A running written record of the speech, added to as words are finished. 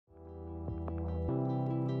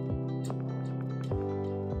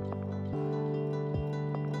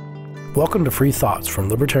Welcome to Free Thoughts from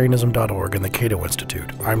Libertarianism.org and the Cato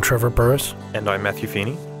Institute. I'm Trevor Burrus. And I'm Matthew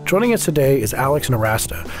Feeney. Joining us today is Alex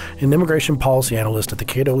Nowrasteh, an immigration policy analyst at the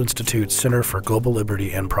Cato Institute's Center for Global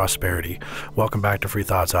Liberty and Prosperity. Welcome back to Free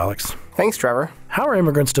Thoughts, Alex. Thanks, Trevor. How are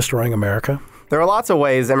immigrants destroying America? There are lots of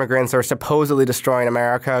ways immigrants are supposedly destroying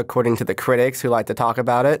America, according to the critics who like to talk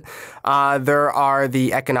about it. There are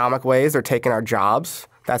the economic ways. They're taking our jobs.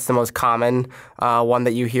 That's the most common one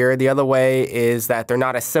that you hear. The other way is that they're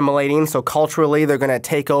not assimilating. So culturally, they're going to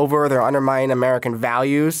take over. They're undermining American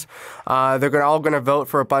values. They're all going to vote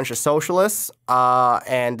for a bunch of socialists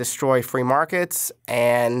and destroy free markets.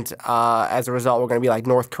 And as a result, we're going to be like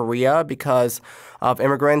North Korea because of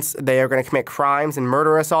immigrants. They are going to commit crimes and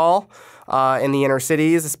murder us all. In the inner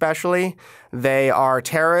cities especially. They are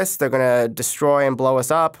terrorists. They're going to destroy and blow us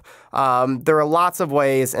up. There are lots of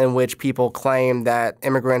ways in which people claim that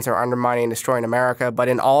immigrants are undermining and destroying America, but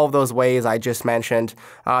in all of those ways I just mentioned,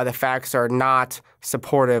 the facts are not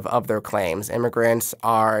supportive of their claims. Immigrants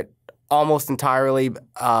are almost entirely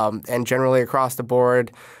and generally across the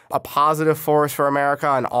board a positive force for America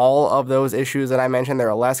on all of those issues that I mentioned.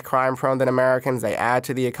 They're less crime-prone than Americans. They add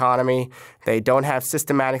to the economy. They don't have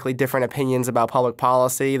systematically different opinions about public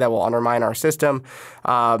policy that will undermine our system.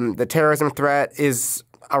 The terrorism threat is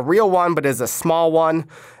a real one, but is a small one.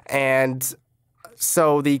 And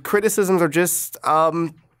so the criticisms are just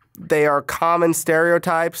they are common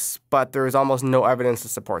stereotypes, but there is almost no evidence to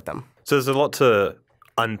support them. So there's a lot to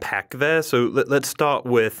unpack there. So let's start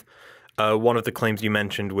with one of the claims you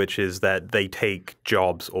mentioned, which is that they take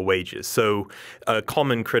jobs or wages. So a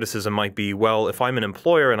common criticism might be, well, if I'm an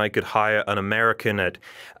employer and I could hire an American at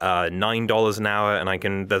 $9 an hour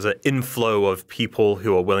and there's an inflow of people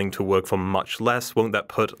who are willing to work for much less, won't that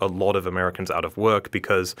put a lot of Americans out of work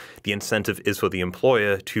because the incentive is for the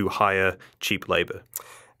employer to hire cheap labor?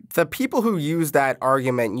 The people who use that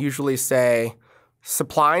argument usually say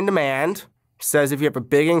supply and demand says if you have a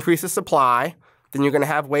big increase of supply, then you're going to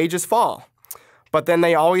have wages fall. But then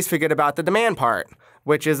they always forget about the demand part,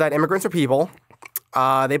 which is that immigrants are people.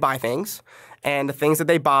 They buy things. And the things that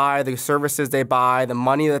they buy, the services they buy, the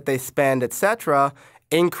money that they spend, et cetera,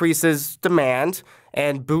 increases demand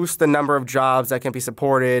and boosts the number of jobs that can be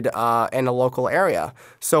supported in a local area.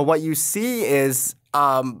 So what you see is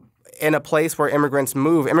in a place where immigrants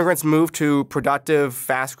move to productive,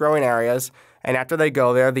 fast-growing areas. And after they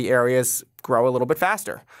go there, the areas grow a little bit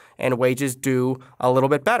faster and wages do a little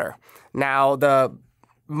bit better. Now, the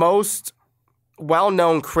most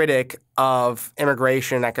well-known critic of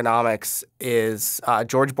immigration economics is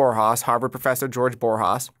George Borjas, Harvard professor George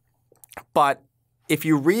Borjas. But if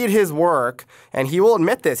you read his work, and he will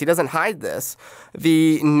admit this, he doesn't hide this,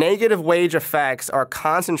 the negative wage effects are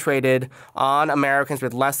concentrated on Americans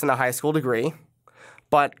with less than a high school degree.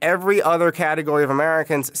 But every other category of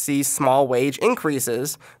Americans sees small wage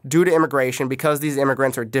increases due to immigration because these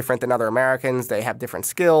immigrants are different than other Americans. They have different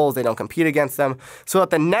skills. They don't compete against them. So that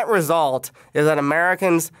the net result is that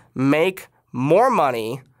Americans make more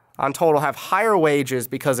money on total, have higher wages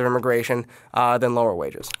because of immigration than lower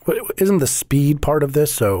wages. But isn't the speed part of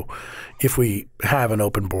this? So if we have an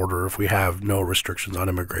open border, if we have no restrictions on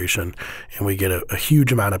immigration, and we get a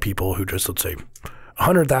huge amount of people who just, let's say,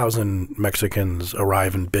 100,000 Mexicans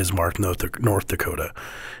arrive in Bismarck, North Dakota.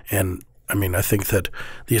 And I mean, I think that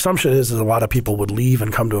the assumption is that a lot of people would leave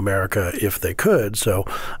and come to America if they could. So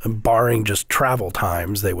barring just travel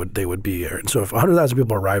times, they would be here. And so if 100,000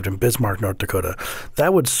 people arrived in Bismarck, North Dakota,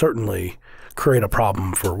 that would certainly create a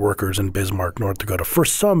problem for workers in Bismarck, North Dakota for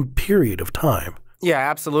some period of time. Yeah,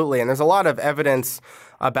 absolutely. And there's a lot of evidence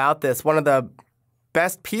about this. One of the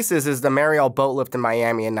best pieces is the Mariel boat lift in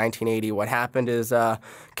Miami in 1980. What happened is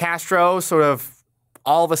Castro sort of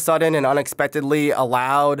all of a sudden and unexpectedly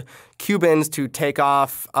allowed Cubans to take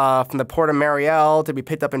off from the port of Mariel to be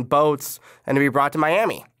picked up in boats and to be brought to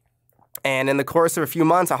Miami. And in the course of a few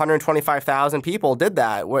months, 125,000 people did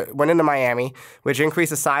that, went into Miami, which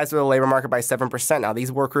increased the size of the labor market by 7%. Now,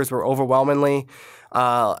 these workers were overwhelmingly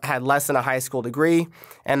had less than a high school degree,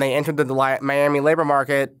 and they entered the Miami labor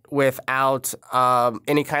market without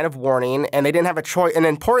any kind of warning, and they didn't have a choice. And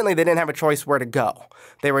importantly, they didn't have a choice where to go.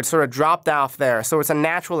 They were sort of dropped off there. So it's a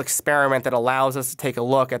natural experiment that allows us to take a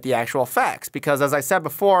look at the actual facts. Because as I said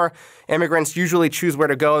before, immigrants usually choose where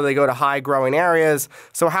to go. They go to high-growing areas.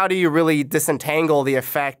 So how do you really disentangle the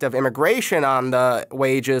effect of immigration on the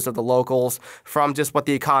wages of the locals from just what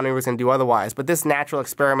the economy was going to do otherwise? But this natural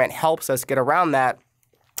experiment helps us get around that.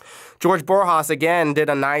 George Borjas, again, did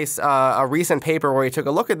a recent paper where he took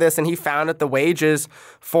a look at this, and he found that the wages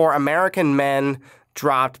for American men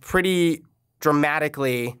dropped pretty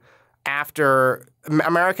dramatically after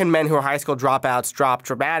American men who are high school dropouts dropped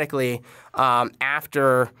dramatically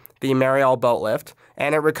after the Mariel boat lift,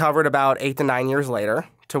 and it recovered about 8 to 9 years later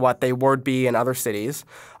to what they would be in other cities.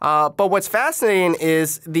 But what's fascinating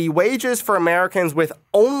is the wages for Americans with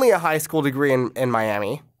only a high school degree in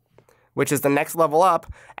Miami, which is the next level up,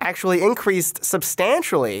 actually increased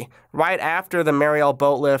substantially right after the Mariel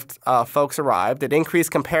boat lift folks arrived. It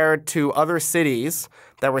increased compared to other cities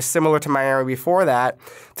that were similar to Miami before that,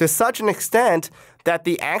 to such an extent that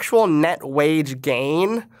the actual net wage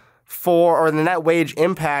gain or the net wage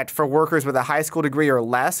impact for workers with a high school degree or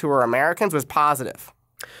less who are Americans was positive.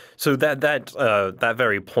 So that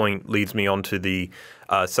very point leads me on to the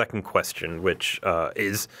second question, which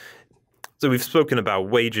is, so we've spoken about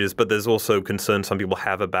wages, but there's also concern some people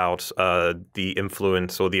have about the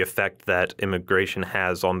influence or the effect that immigration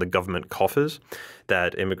has on the government coffers,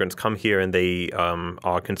 that immigrants come here and they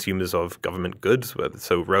are consumers of government goods,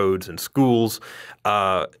 so roads and schools.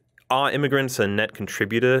 Are immigrants a net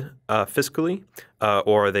contributor fiscally,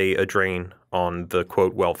 or are they a drain on the,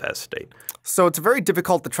 quote, welfare state? So it's very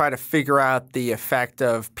difficult to try to figure out the effect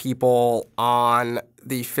of people on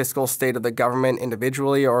the fiscal state of the government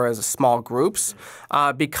individually or as small groups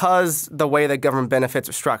because the way that government benefits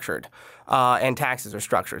are structured and taxes are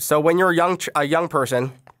structured. So when you're a young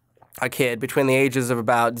person, a kid between the ages of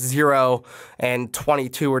about 0 and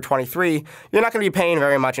 22 or 23, you're not going to be paying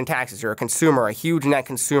very much in taxes. You're a consumer, a huge net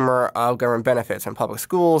consumer of government benefits from public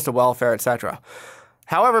schools to welfare, et cetera.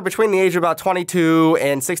 However, between the age of about 22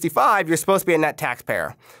 and 65, you're supposed to be a net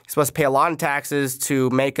taxpayer. You're supposed to pay a lot of taxes to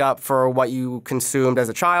make up for what you consumed as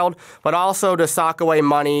a child, but also to sock away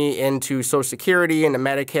money into Social Security, into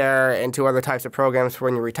Medicare, into other types of programs for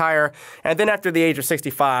when you retire. And then after the age of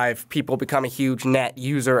 65, people become a huge net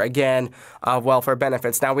user again of welfare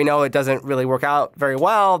benefits. Now, we know it doesn't really work out very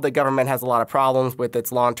well. The government has a lot of problems with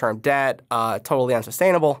its long-term debt, totally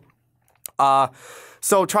unsustainable.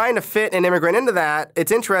 So trying to fit an immigrant into that,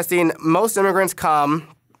 it's interesting. Most immigrants come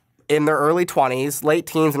in their early 20s, late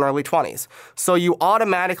teens and early 20s. So you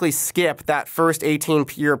automatically skip that first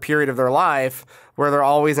 18-year period of their life where they're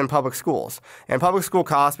always in public schools. And public school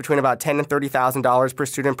costs between about $10,000 and $30,000 per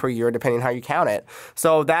student per year, depending on how you count it.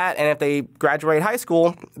 So that, and if they graduate high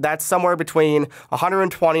school, that's somewhere between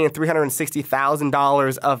 $120,000 and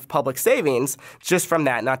 $360,000 of public savings just from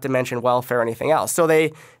that, not to mention welfare or anything else. So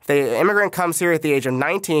if the immigrant comes here at the age of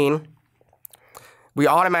 19, we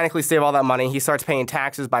automatically save all that money. He starts paying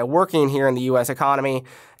taxes by working here in the U.S. economy,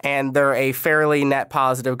 and they're a fairly net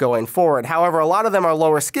positive going forward. However, a lot of them are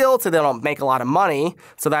lower skilled, so they don't make a lot of money,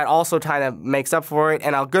 so that also kind of makes up for it,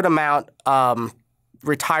 and a good amount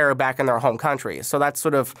retire back in their home country. So that's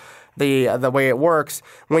sort of the way it works.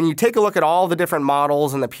 When you take a look at all the different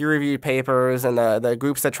models and the peer-reviewed papers and the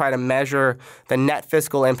groups that try to measure the net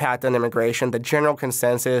fiscal impact on immigration, the general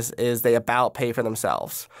consensus is they about pay for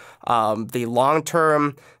themselves. The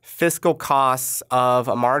long-term fiscal costs of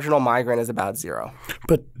a marginal migrant is about zero.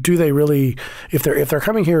 But do they really, if they're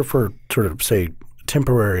coming here for sort of, say,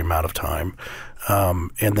 temporary amount of time,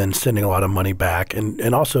 and then sending a lot of money back,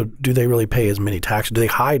 and also, do they really pay as many taxes? Do they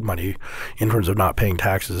hide money in terms of not paying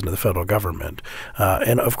taxes into the federal government?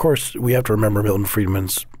 And of course, we have to remember Milton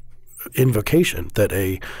Friedman's invocation that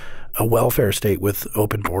a welfare state with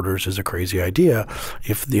open borders is a crazy idea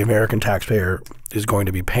if the American taxpayer is going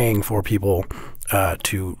to be paying for people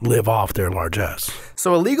to live off their largesse.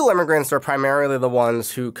 So illegal immigrants are primarily the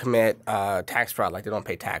ones who commit tax fraud, like they don't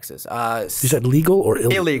pay taxes. You said legal or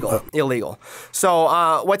illegal? Illegal. Illegal.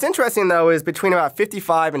 So what's interesting, though, is between about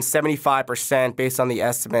 55% and 75%, based on the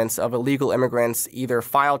estimates, of illegal immigrants either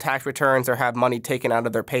file tax returns or have money taken out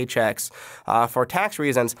of their paychecks for tax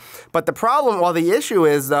reasons. But the problem, the issue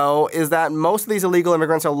is, though, is that most of these illegal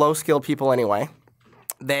immigrants are low-skilled people anyway.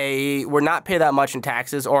 They would not pay that much in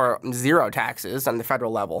taxes or zero taxes on the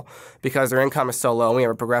federal level because their income is so low and we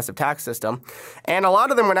have a progressive tax system. And a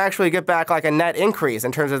lot of them would actually get back like a net increase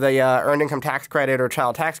in terms of the earned income tax credit or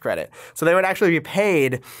child tax credit. So they would actually be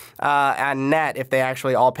paid at net if they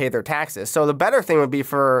actually all paid their taxes. So the better thing would be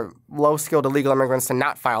for low-skilled illegal immigrants to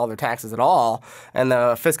not file their taxes at all, and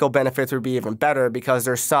the fiscal benefits would be even better because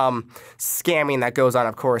there's some scamming that goes on,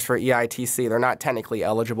 of course, for EITC. They're not technically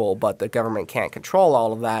eligible, but the government can't control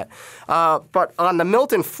all of that. But on the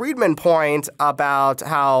Milton Friedman point about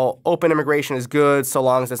how open immigration is good so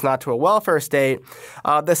long as it's not to a welfare state,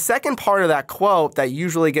 the second part of that quote that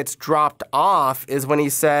usually gets dropped off is when he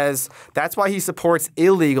says that's why he supports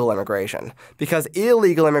illegal immigration, because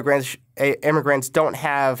illegal immigrants don't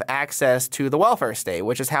have access to the welfare state,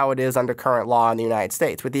 which is how it is under current law in the United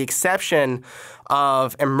States. With the exception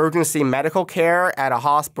of emergency medical care at a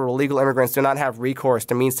hospital, legal immigrants do not have recourse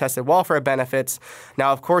to means-tested welfare benefits.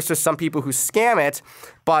 Now, of course, there's some people who scam it,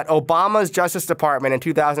 but Obama's Justice Department in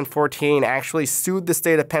 2014 actually sued the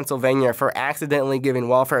state of Pennsylvania for accidentally giving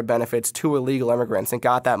welfare benefits to illegal immigrants and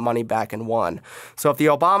got that money back and won. So if the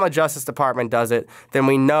Obama Justice Department does it, then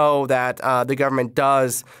we know that the government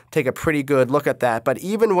does take a pretty good look at that. But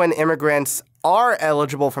even when immigrants are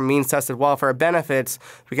eligible for means-tested welfare benefits,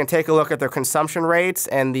 we can take a look at their consumption rates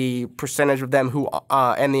and the percentage of them who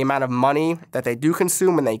and the amount of money that they do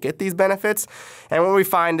consume when they get these benefits. And what we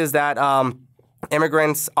find is that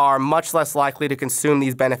immigrants are much less likely to consume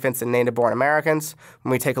these benefits than native-born Americans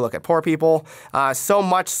when we take a look at poor people. So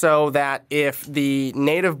much so that if the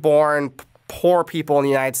native-born poor people in the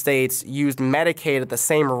United States used Medicaid at the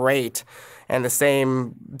same rate and the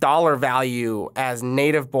same dollar value as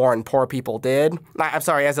native-born poor people did,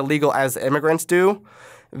 as immigrants do,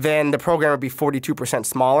 then the program would be 42%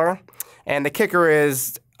 smaller. And the kicker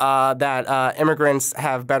is that immigrants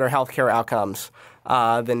have better healthcare outcomes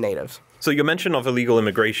than natives. So your mention of illegal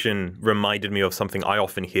immigration reminded me of something I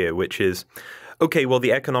often hear, which is, okay, well,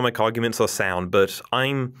 the economic arguments are sound, but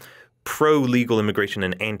I'm pro-legal immigration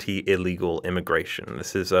and anti-illegal immigration.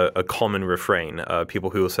 This is a common refrain.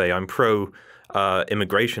 People who will say, I'm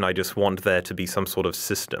pro-immigration, I just want there to be some sort of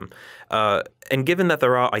system. And given that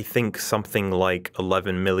there are, I think, something like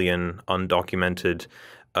 11 million undocumented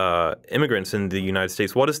immigrants in the United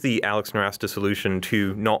States, what is the Alex Nowrasteh solution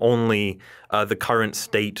to not only the current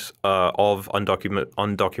state of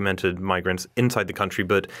undocumented migrants inside the country,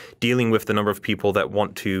 but dealing with the number of people that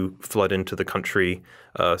want to flood into the country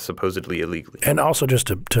supposedly illegally? And also, just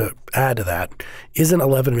to add to that, isn't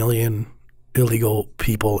 11 million illegal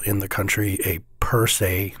people in the country a per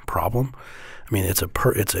se problem? I mean,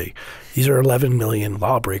 these are 11 million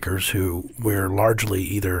lawbreakers who we're largely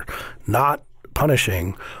either not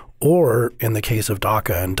punishing, or in the case of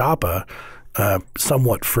DACA and DAPA,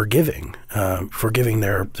 somewhat forgiving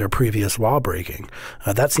their previous law breaking.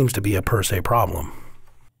 That seems to be a per se problem.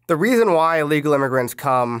 The reason why illegal immigrants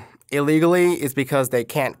come illegally is because they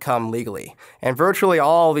can't come legally. And virtually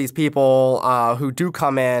all these people who do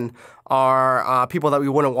come in are people that we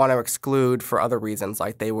wouldn't want to exclude for other reasons,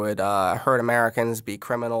 like they would hurt Americans, be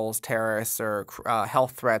criminals, terrorists, or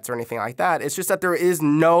health threats or anything like that. It's just that there is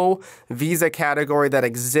no visa category that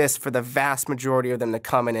exists for the vast majority of them to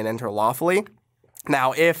come in and enter lawfully.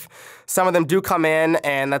 Now, if some of them do come in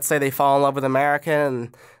and let's say they fall in love with America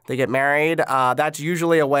and they get married, that's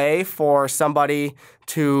usually a way for somebody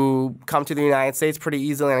to come to the United States pretty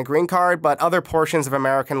easily on a green card, but other portions of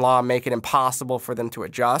American law make it impossible for them to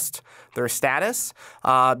adjust their status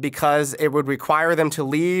because it would require them to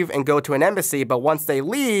leave and go to an embassy, but once they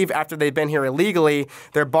leave after they've been here illegally,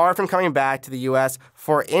 they're barred from coming back to the U.S.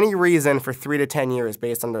 for any reason for 3 to 10 years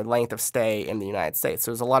based on their length of stay in the United States.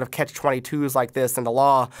 So there's a lot of catch-22s like this in the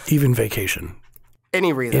law. Even vacation.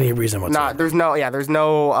 Any reason. Any reason whatsoever. There's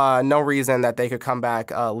no reason that they could come back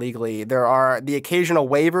legally. There are the occasional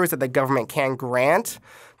waivers that the government can grant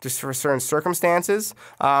just for certain circumstances,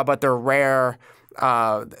 but they're rare.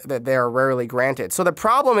 That they are rarely granted. So the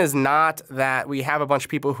problem is not that we have a bunch of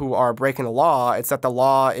people who are breaking the law. It's that the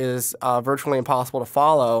law is virtually impossible to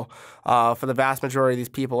follow for the vast majority of these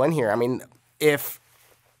people in here. I mean,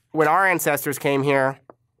 when our ancestors came here,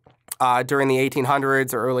 during the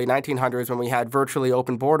 1800s or early 1900s when we had virtually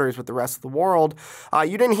open borders with the rest of the world,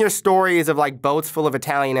 you didn't hear stories of like boats full of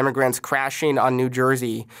Italian immigrants crashing on New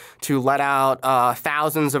Jersey to let out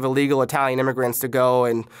thousands of illegal Italian immigrants to go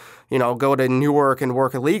and go to Newark and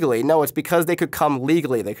work illegally. No, it's because they could come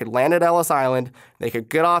legally. They could land at Ellis Island. They could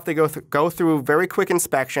get off. They go through very quick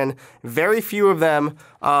inspection. Very few of them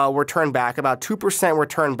were turned back. About 2% were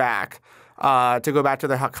turned back to go back to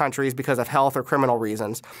their countries because of health or criminal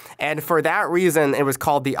reasons. And for that reason, it was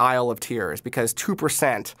called the Isle of Tears, because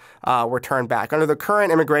 2% were turned back. Under the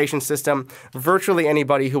current immigration system, virtually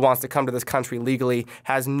anybody who wants to come to this country legally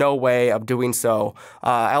has no way of doing so.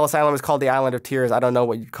 Ellis Island was called the Island of Tears. I don't know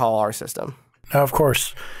what you'd call our system. Now, of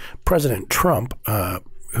course, President Trump,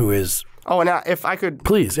 who is... Oh, and if I could...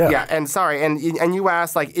 Please, yeah. Yeah, and sorry, and you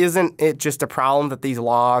asked, like, isn't it just a problem that these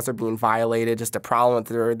laws are being violated, just a problem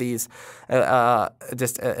that there are these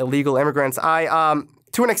illegal immigrants?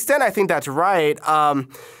 To an extent, I think that's right.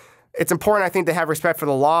 It's important, I think, to have respect for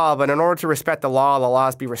the law, but in order to respect the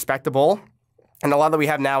laws be respectable. And the law that we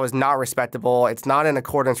have now is not respectable. It's not in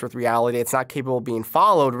accordance with reality. It's not capable of being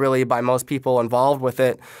followed, really, by most people involved with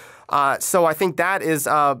it. So I think that is...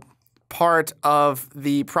 part of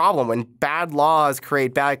the problem. When bad laws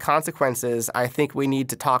create bad consequences, I think we need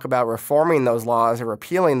to talk about reforming those laws or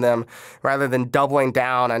repealing them rather than doubling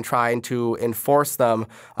down on trying to enforce them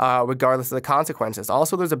regardless of the consequences.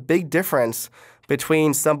 Also, there's a big difference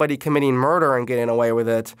between somebody committing murder and getting away with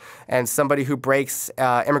it and somebody who breaks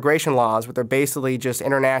immigration laws, which are basically just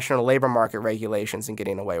international labor market regulations, and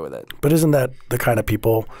getting away with it. But isn't that the kind of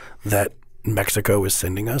people that Mexico is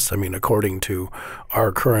sending us? I mean, according to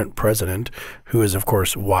our current president, who is, of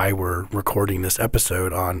course, why we're recording this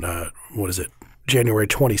episode on, January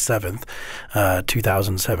 27th,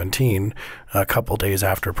 2017, a couple days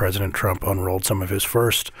after President Trump unrolled some of his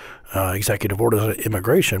first executive orders on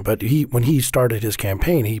immigration. But when he started his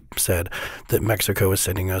campaign, he said that Mexico is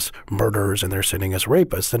sending us murderers and they're sending us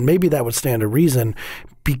rapists. And maybe that would stand to reason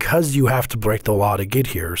because you have to break the law to get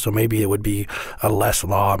here. So maybe it would be a less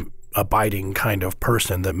law-abiding kind of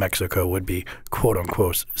person that Mexico would be, quote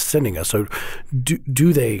unquote, sending us. So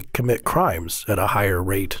do they commit crimes at a higher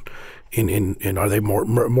rate? Are they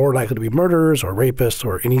more likely to be murderers or rapists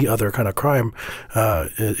or any other kind of crime?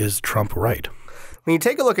 Is Trump right? When you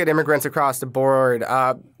take a look at immigrants across the board,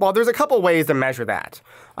 there's a couple ways to measure that.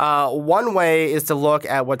 One way is to look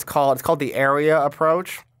at it's called the area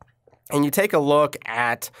approach, and you take a look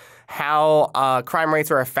at how crime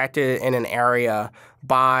rates are affected in an area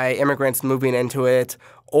by immigrants moving into it,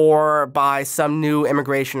 or by some new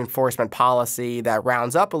immigration enforcement policy that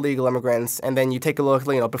rounds up illegal immigrants, and then you take a look,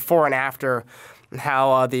 before and after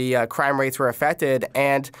how the crime rates were affected.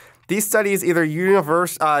 And these studies either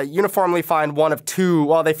uniformly find one of two.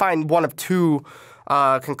 Well, they find one of two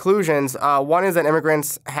conclusions. One is that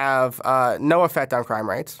immigrants have no effect on crime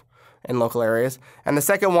rates in local areas, and the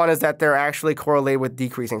second one is that they're actually correlated with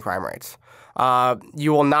decreasing crime rates.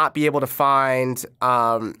 You will not be able to find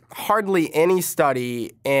hardly any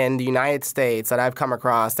study in the United States that I've come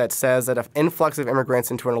across that says that an influx of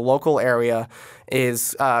immigrants into a local area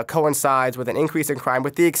coincides with an increase in crime,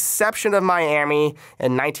 with the exception of Miami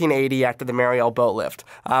in 1980 after the Mariel boat lift.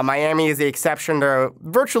 Miami is the exception to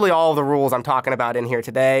virtually all of the rules I'm talking about in here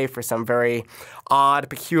today for some very odd,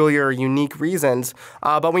 peculiar, unique reasons.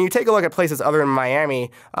 But when you take a look at places other than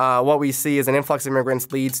Miami, what we see is an influx of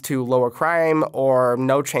immigrants leads to lower crime or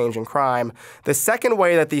no change in crime. The second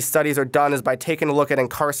way that these studies are done is by taking a look at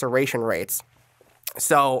incarceration rates.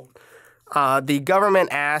 So the government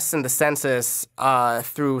asks in the census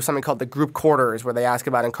through something called the group quarters, where they ask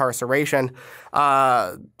about incarceration,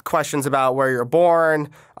 questions about where you're born,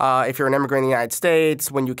 if you're an immigrant in the United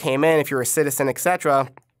States, when you came in, if you're a citizen, etc.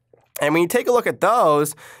 And when you take a look at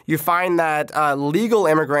those, you find that legal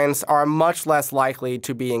immigrants are much less likely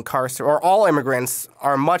to be incarcerated, or all immigrants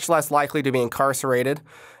are much less likely to be incarcerated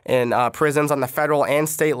in prisons on the federal and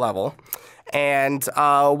state level. And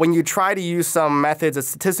when you try to use some methods, a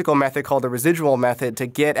statistical method called the residual method, to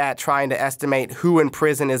get at trying to estimate who in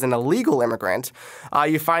prison is an illegal immigrant,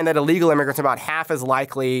 you find that illegal immigrants are about half as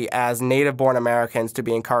likely as native-born Americans to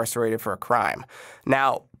be incarcerated for a crime.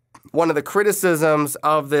 Now, one of the criticisms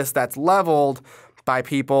of this that's leveled by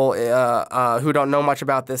people who don't know much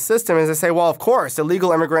about this system is they say, well, of course,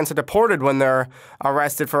 illegal immigrants are deported when they're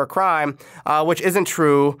arrested for a crime, which isn't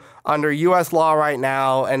true. Under U.S. law right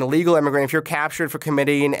now, an illegal immigrant, if you're captured for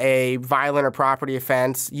committing a violent or property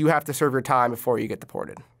offense, you have to serve your time before you get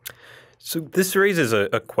deported. So this raises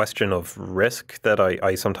a question of risk that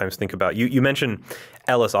I sometimes think about. You mentioned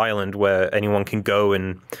Ellis Island, where anyone can go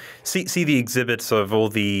and see the exhibits of all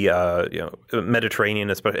the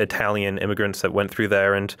Mediterranean, especially Italian immigrants that went through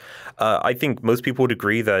there. And I think most people would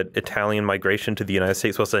agree that Italian migration to the United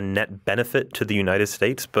States was a net benefit to the United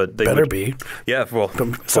States. But they better be. Yeah, well,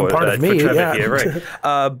 some part of me, Trevor yeah. Here,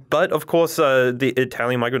 right. But of course, the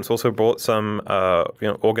Italian migrants also brought some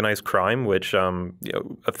organized crime, which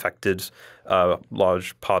affected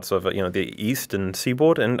large parts of the east and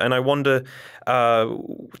seaboard, and I wonder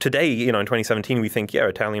today, in 2017, we think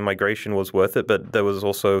Italian migration was worth it, but there was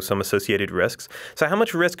also some associated risks. So, how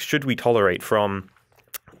much risk should we tolerate from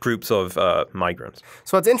groups of migrants?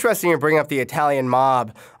 So it's interesting you bring up the Italian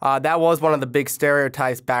mob. That was one of the big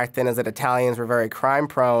stereotypes back then, is that Italians were very crime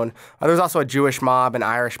prone. There was also a Jewish mob, an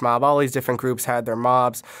Irish mob. All these different groups had their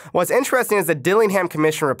mobs. What's interesting is the Dillingham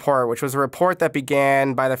Commission report, which was a report that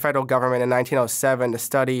began by the federal government in 1907 to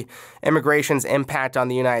study immigration's impact on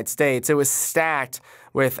the United States. It was stacked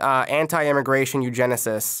with anti-immigration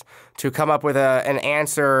eugenicists to come up with an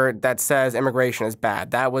answer that says immigration is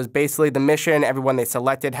bad. That was basically the mission. Everyone they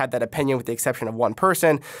selected had that opinion with the exception of one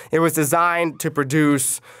person. It was designed to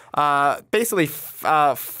produce basically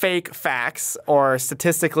fake facts or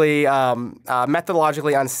statistically,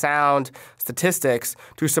 methodologically unsound statistics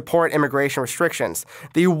to support immigration restrictions.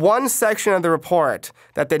 The one section of the report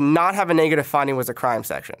that did not have a negative finding was the crime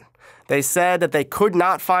section. They said that they could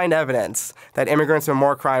not find evidence that immigrants are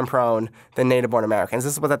more crime-prone than native-born Americans.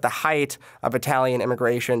 This was at the height of Italian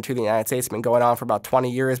immigration to the United States. It's been going on for about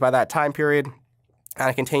 20 years by that time period. And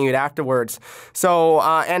it continued afterwards. So,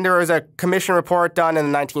 and there was a commission report done in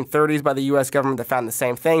the 1930s by the U.S. government that found the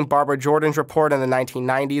same thing. Barbara Jordan's report in the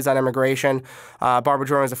 1990s on immigration. Barbara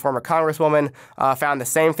Jordan was a former congresswoman, found the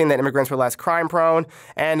same thing, that immigrants were less crime-prone.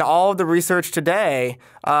 And all of the research today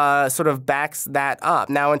sort of backs that up.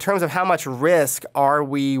 Now, in terms of how much risk are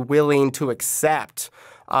we willing to accept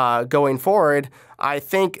going forward, I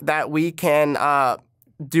think that we can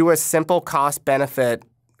do a simple cost-benefit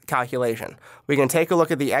calculation. We can take a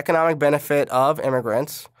look at the economic benefit of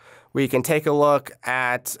immigrants. We can take a look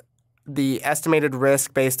at the estimated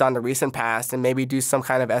risk based on the recent past and maybe do some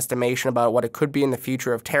kind of estimation about what it could be in the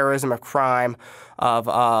future of terrorism, of crime, of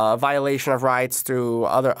violation of rights through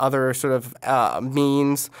other sort of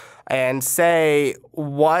means, and say,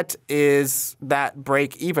 what is that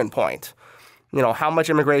break-even point? You know, how much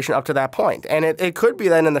immigration up to that point? And it could be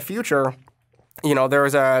that in the future, you know, there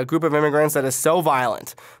is a group of immigrants that is so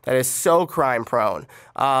violent, that is so crime-prone,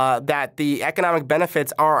 that the economic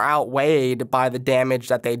benefits are outweighed by the damage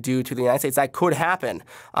that they do to the United States. That could happen.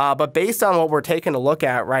 But based on what we're taking a look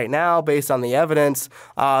at right now, based on the evidence,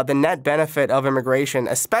 the net benefit of immigration,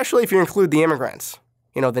 especially if you include the immigrants,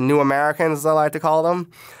 you know, the new Americans, as I like to call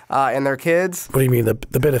them, and their kids. What do you mean,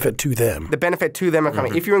 the benefit to them? The benefit to them are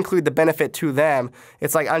coming. If you include the benefit to them,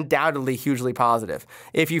 it's like undoubtedly hugely positive.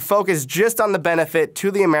 If you focus just on the benefit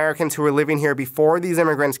to the Americans who were living here before these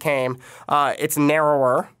immigrants came, it's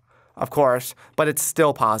narrower, of course, but it's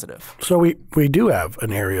still positive. So we do have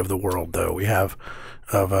an area of the world, though. We have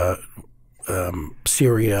of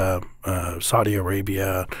Syria, Saudi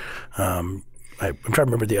Arabia, I'm trying to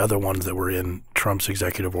remember the other ones that were in Trump's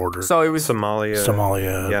executive order. So it was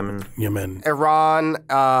Somalia, Yemen, Iran,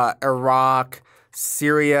 Iraq,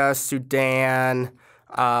 Syria, Sudan,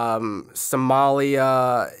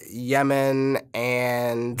 Somalia, Yemen,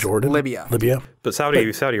 and Jordan, Libya. But Saudi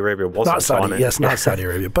Arabia wasn't not Saudi, on it. Yes, not Saudi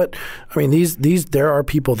Arabia. But I mean, these there are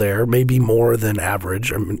people there, maybe more than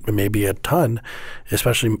average, or maybe a ton,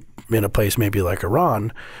 especially in a place maybe like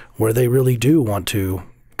Iran, where they really do want to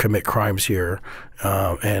commit crimes here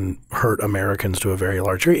and hurt Americans to a very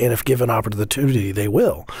large degree. And if given opportunity, they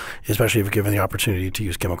will, especially if given the opportunity to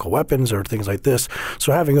use chemical weapons or things like this.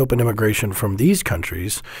 So having open immigration from these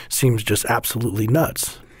countries seems just absolutely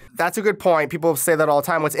nuts. That's a good point. People say that all the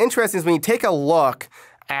time. What's interesting is when you take a look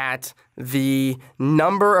at the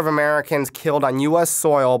number of Americans killed on U.S.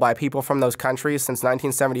 soil by people from those countries since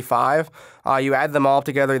 1975, you add them all up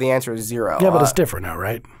together, the answer is zero. Yeah, but it's different now,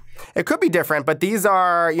 right? It could be different, but these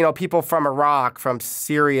are, you know, people from Iraq, from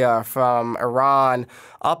Syria, from Iran,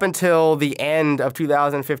 up until the end of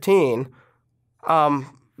 2015,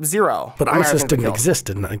 zero. But ISIS didn't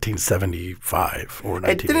exist in 1975 or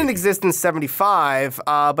 1980. It didn't exist in 75,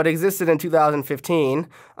 but existed in 2015.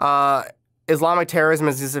 Islamic terrorism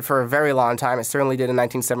existed for a very long time. It certainly did in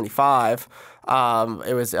 1975.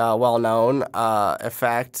 It was a well-known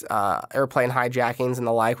effect. Airplane hijackings and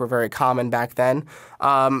the like were very common back then.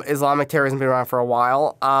 Islamic terrorism has been around for a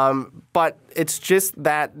while. But it's just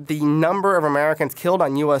that the number of Americans killed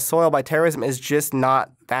on U.S. soil by terrorism is just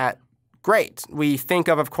not that great. We think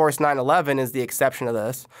of course, 9/11 is the exception to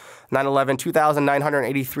this. 9/11,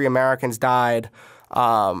 2,983 Americans died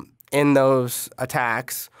in those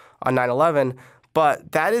attacks on 9/11.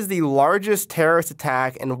 But that is the largest terrorist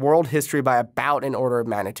attack in world history by about an order of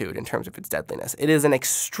magnitude in terms of its deadliness. It is an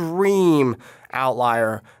extreme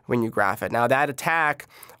outlier when you graph it. Now, that attack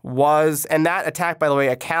was – and that attack, by the way,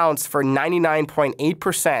 accounts for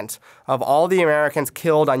 99.8% of all the Americans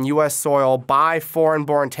killed on U.S. soil by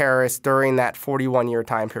foreign-born terrorists during that 41-year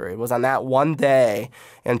time period. It was on that one day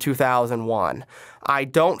in 2001. I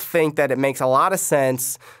don't think that it makes a lot of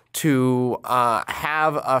sense to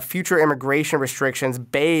have future immigration restrictions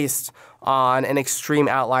based on an extreme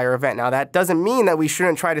outlier event. Now, that doesn't mean that we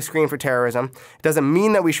shouldn't try to screen for terrorism. It doesn't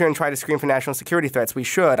mean that we shouldn't try to screen for national security threats. We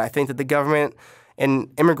should. I think that the government and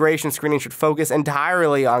immigration screening should focus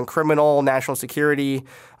entirely on criminal, national security,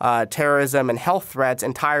 terrorism, and health threats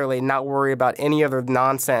entirely, and not worry about any other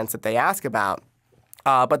nonsense that they ask about.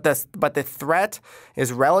 But the threat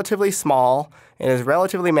is relatively small, it is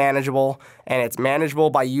relatively manageable, and it's manageable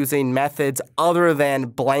by using methods other than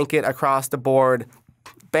blanket across the board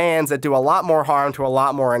bans that do a lot more harm to a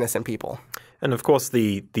lot more innocent people. And of course,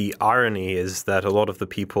 the irony is that a lot of the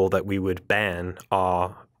people that we would ban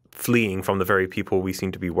are fleeing from the very people we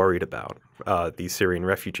seem to be worried about, these Syrian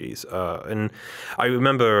refugees. And I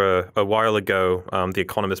remember a while ago the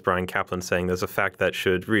economist Brian Kaplan saying there's a fact that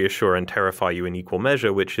should reassure and terrify you in equal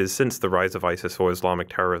measure, which is since the rise of ISIS or Islamic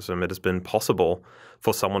terrorism, it has been possible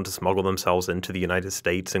for someone to smuggle themselves into the United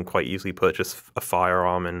States and quite easily purchase a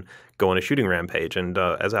firearm and go on a shooting rampage. And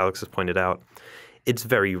as Alex has pointed out, it's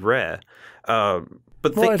very rare.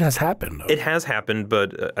 But it has happened, though. It has happened,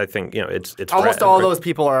 but I think it's almost all those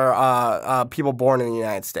people are people born in the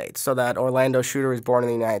United States. So that Orlando shooter was born in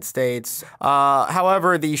the United States.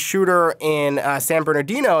 However, the shooter in San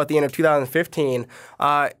Bernardino at the end of 2015,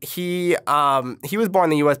 he was born in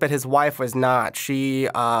the U.S., but his wife was not. She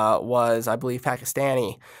was, I believe,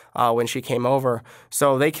 Pakistani when she came over.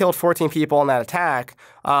 So they killed 14 people in that attack.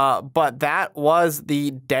 But that was the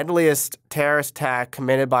deadliest terrorist attack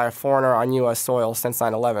committed by a foreigner on U.S. soil since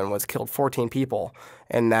 9/11. Was killed 14 people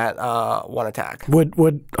in that one attack.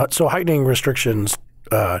 So heightening restrictions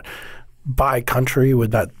by country,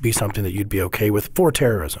 would that be something that you'd be okay with for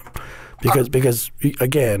terrorism? Because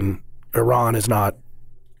again, Iran is not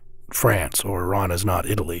France or Iran is not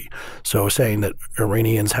Italy. So saying that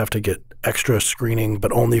Iranians have to get extra screening,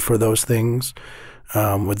 but only for those things,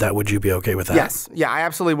 would you be okay with that? Yes. Yeah, I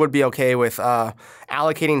absolutely would be okay with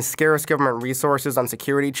allocating scarce government resources on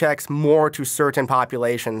security checks more to certain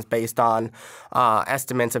populations based on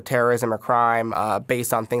estimates of terrorism or crime,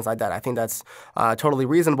 based on things like that. I think that's totally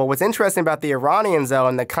reasonable. What's interesting about the Iranians, though,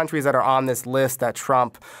 and the countries that are on this list that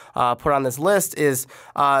Trump put on this list is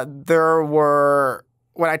there were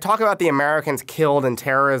 – when I talk about the Americans killed in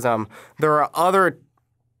terrorism, there are other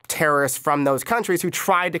terrorists from those countries who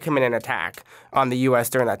tried to commit an attack on the U.S.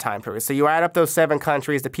 during that time period. So you add up those 7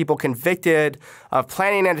 countries, the people convicted of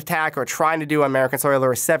planning an attack or trying to do American soil, there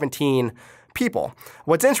were 17 people.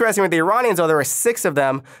 What's interesting with the Iranians, though, there were 6 of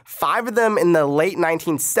them. 5 of them in the late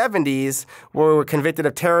 1970s were convicted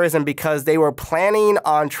of terrorism because they were planning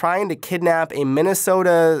on trying to kidnap a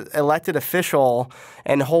Minnesota elected official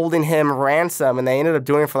and holding him ransom, and they ended up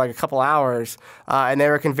doing it for like a couple hours, and they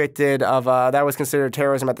were convicted of that was considered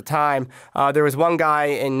terrorism at the time. There was one guy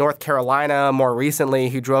in North Carolina more recently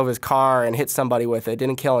who drove his car and hit somebody with it,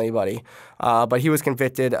 didn't kill anybody, but he was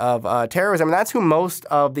convicted of terrorism, and that's who most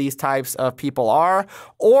of these types of people are,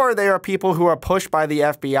 or they are people who are pushed by the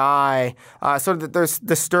FBI, so that there's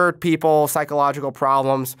disturbed people, psychological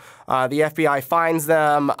problems. The FBI finds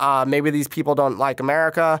them. Maybe these people don't like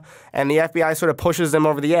America, and the FBI sort of pushes them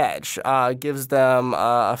over the edge, gives them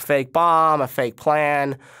a fake bomb, a fake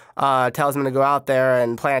plan, tells them to go out there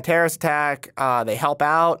and plan a terrorist attack. They help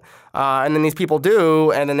out, and then these people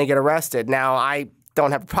do, and then they get arrested. Now, I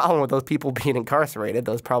don't have a problem with those people being incarcerated.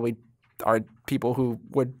 Those probably are people who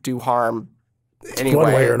would do harm anyway.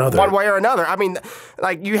 One way or another. One way or another. I mean,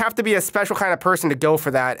 like, you have to be a special kind of person to go for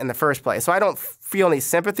that in the first place. So I don't feel any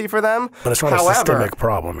sympathy for them. But it's not a systemic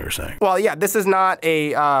problem, you're saying. Well, yeah, this is not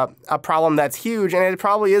a problem that's huge, and it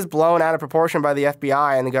probably is blown out of proportion by the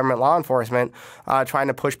FBI and the government law enforcement trying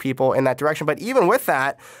to push people in that direction. But even with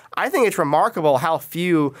that, I think it's remarkable how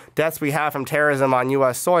few deaths we have from terrorism on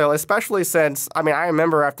U.S. soil, especially since, I mean, I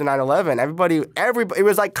remember after 9/11, everybody, it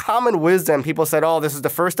was like common wisdom. People said, oh, this is the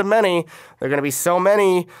first of many. There are going to be so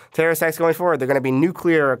many terrorist attacks going forward. They're going to be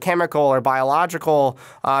nuclear or chemical or biological.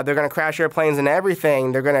 They're going to crash airplanes and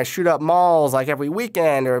everything. They're going to shoot up malls like every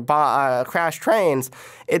weekend or crash trains.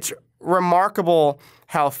 It's remarkable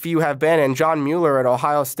how few have been. And John Mueller at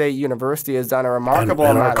Ohio State University has done a remarkable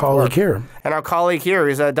amount of work. And our colleague here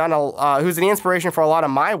is who's the inspiration for a lot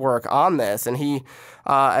of my work on this. And he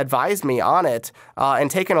advised me on it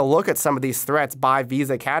and taken a look at some of these threats by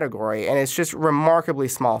visa category. And it's just remarkably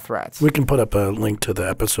small threats. We can put up a link to the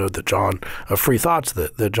episode that Free Thoughts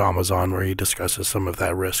that John was on, where he discusses some of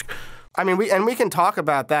that risk. I mean, we can talk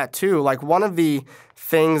about that too. Like, one of the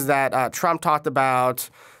things that Trump talked about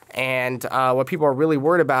and what people are really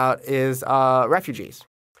worried about is refugees.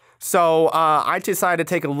 So I decided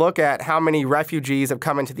to take a look at how many refugees have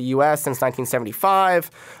come into the U.S. since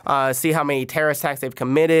 1975, see how many terrorist attacks they've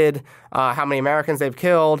committed, how many Americans they've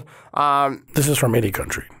killed. This is from any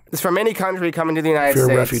country. It's from any country coming to the United States. If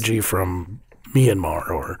you're a refugee from Myanmar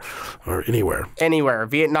or anywhere. Anywhere.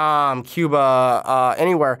 Vietnam, Cuba,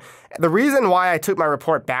 anywhere. The reason why I took my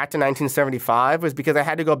report back to 1975 was because I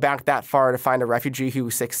had to go back that far to find a refugee who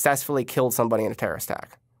successfully killed somebody in a terrorist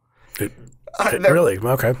attack. Really?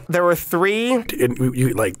 Okay. There were 3.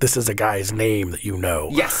 Like, this is a guy's name that you know.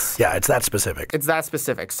 Yes. Yeah, it's that specific. It's that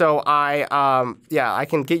specific. So I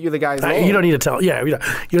can get you the guy's name. You don't need to tell. Yeah, you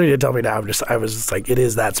don't need to tell me now. I was just like, it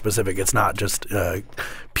is that specific. It's not just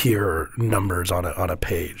pure numbers on a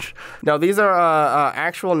page. No, these are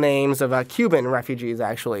actual names of Cuban refugees,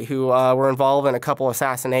 actually, who were involved in a couple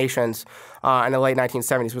assassinations in the late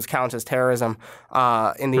 1970s, which counts as terrorism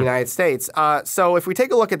in the United States. So if we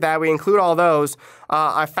take a look at that, we include all those.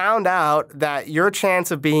 I found out that your chance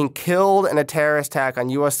of being killed in a terrorist attack on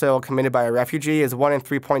U.S. soil committed by a refugee is 1 in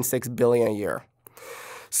 3.6 billion a year.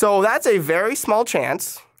 So that's a very small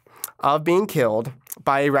chance of being killed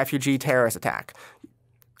by a refugee terrorist attack.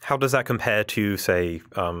 How does that compare to, say,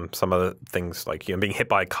 some other things like being hit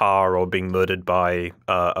by a car or being murdered by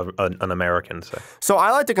an American? So I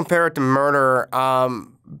like to compare it to murder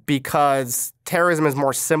because terrorism is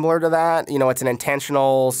more similar to that. It's an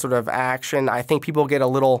intentional sort of action. I think people get a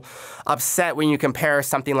little upset when you compare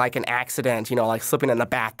something like an accident, like slipping in a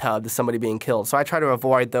bathtub to somebody being killed. So I try to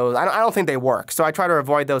avoid those. I don't think they work. So I try to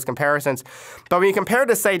avoid those comparisons. But when you compare it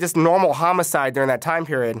to, say, just normal homicide during that time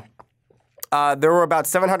period, there were about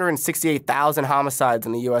 768,000 homicides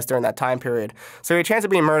in the U.S. during that time period. So your chance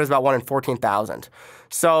of being murdered is about 1 in 14,000.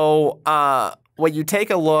 So when you take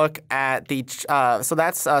a look at so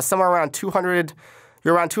that's somewhere around 200.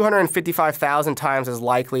 You're around 255,000 times as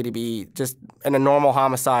likely to be just in a normal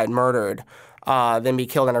homicide murdered than be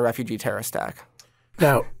killed in a refugee terrorist attack.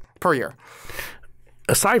 Now, per year.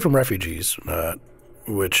 Aside from refugees,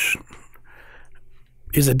 which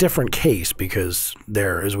is a different case because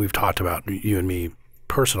there, as we've talked about, you and me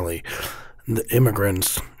personally, the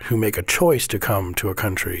immigrants who make a choice to come to a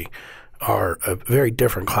country are a very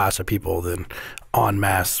different class of people than en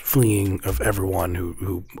masse fleeing of everyone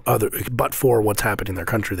who but for what's happening in their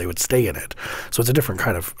country, they would stay in it. So it's a different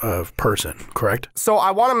kind of person, correct? So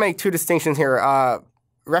I want to make 2 distinctions here.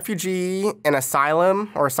 Refugee and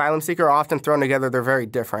asylum or asylum seeker are often thrown together. They're very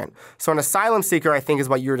different. So an asylum seeker, I think, is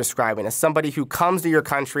what you're describing, is somebody who comes to your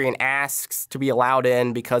country and asks to be allowed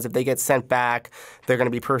in because if they get sent back, they're going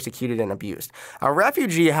to be persecuted and abused. A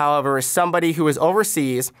refugee, however, is somebody who is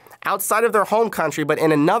overseas, outside of their home country, but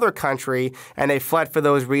in another country, and they fled for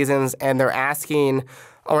those reasons, and they're asking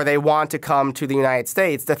or they want to come to the United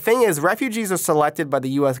States. The thing is, refugees are selected by the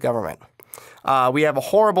U.S. government. We have a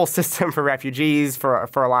horrible system for refugees for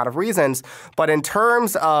a lot of reasons, but in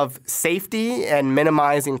terms of safety and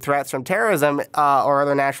minimizing threats from terrorism or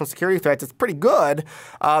other national security threats, it's pretty good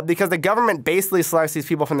because the government basically selects these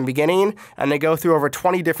people from the beginning, and they go through over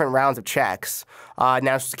 20 different rounds of checks.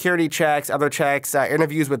 National security checks, other checks,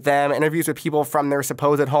 interviews with them, interviews with people from their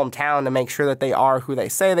supposed hometown to make sure that they are who they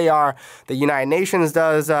say they are. The United Nations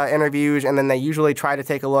does interviews, and then they usually try to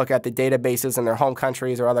take a look at the databases in their home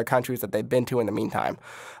countries or other countries that they've been to in the meantime.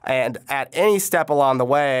 And at any step along the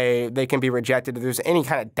way, they can be rejected if there's any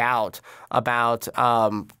kind of doubt about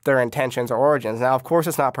their intentions or origins. Now, of course,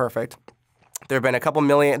 it's not perfect. There have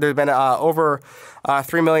been over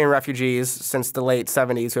 3 million refugees since the late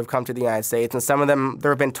 70s who have come to the United States, and some of them,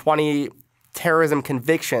 there have been 20 terrorism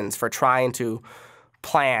convictions for trying to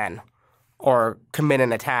plan or commit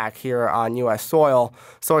an attack here on U.S. soil.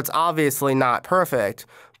 So it's obviously not perfect,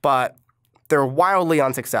 but they're wildly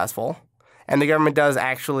unsuccessful. And the government does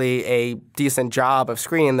actually a decent job of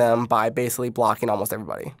screening them by basically blocking almost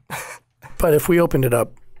everybody. But if we opened it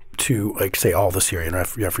up to, like, say, all the Syrian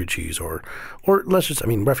refugees or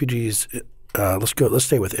refugees, let's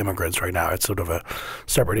stay with immigrants right now. It's sort of a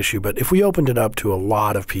separate issue. But if we opened it up to a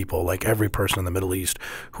lot of people, like every person in the Middle East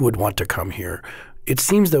who would want to come here, it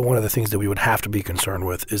seems that one of the things that we would have to be concerned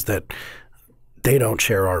with is that they don't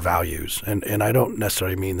share our values. And I don't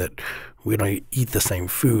necessarily mean that we don't eat the same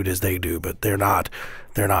food as they do, but they're not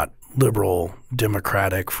liberal,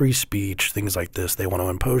 democratic, free speech, things like this. They want to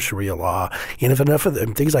impose Sharia law. And if enough of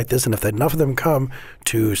them, things like this, and if enough of them come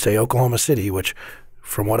to, say, Oklahoma City, which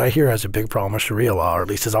from what I hear has a big problem with Sharia law, or at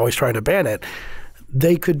least is always trying to ban it,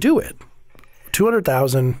 they could do it.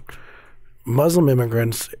 200,000 Muslim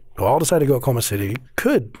immigrants who all decide to go to Oklahoma City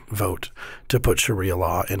could vote to put Sharia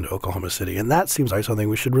law into Oklahoma City. And that seems like something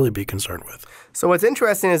we should really be concerned with. So what's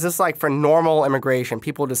interesting is this, like for normal immigration,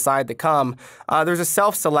 people decide to come. There's a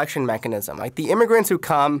self-selection mechanism. Like the immigrants who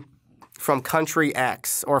come from country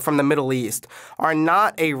X or from the Middle East are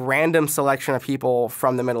not a random selection of people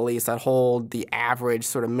from the Middle East that hold the average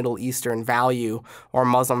sort of Middle Eastern value or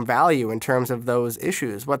Muslim value in terms of those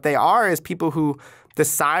issues. What they are is people who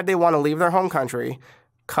decide they want to leave their home country,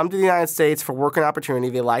 come to the United States for work and opportunity.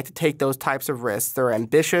 They like to take those types of risks. They're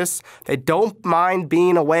ambitious. They don't mind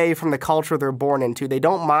being away from the culture they're born into. They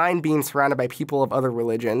don't mind being surrounded by people of other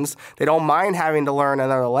religions. They don't mind having to learn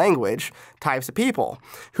another language, types of people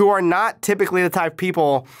who are not typically the type of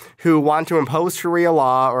people who want to impose Sharia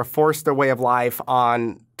law or force their way of life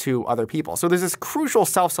on to other people. So there's this crucial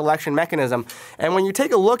self-selection mechanism. And when you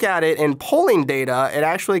take a look at it in polling data, it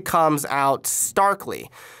actually comes out starkly.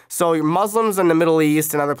 So Muslims in the Middle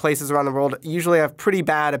East and other places around the world usually have pretty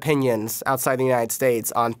bad opinions outside the United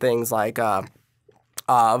States on things like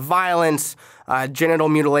violence, genital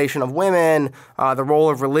mutilation of women, the role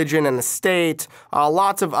of religion in the state,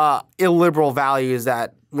 lots of illiberal values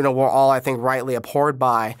that we're all, I think, rightly abhorred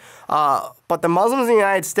by. But the Muslims in the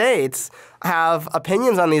United States have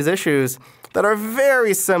opinions on these issues that are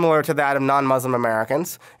very similar to that of non-Muslim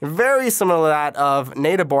Americans, very similar to that of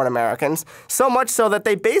native-born Americans, so much so that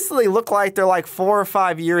they basically look like they're like 4 or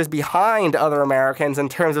 5 years behind other Americans in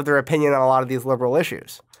terms of their opinion on a lot of these liberal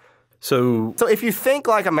issues. So if you think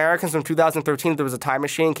like Americans from 2013, if there was a time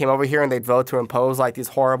machine, came over here and they'd vote to impose like these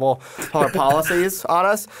horrible policies on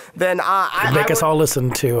us, then I us all listen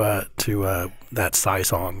to that Psy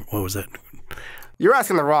song. What was it? You're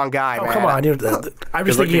asking the wrong guy, man. Come on. I'm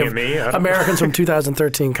just thinking of me. Americans from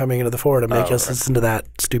 2013 coming into the fore to make us listen to that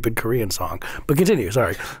stupid Korean song. But continue,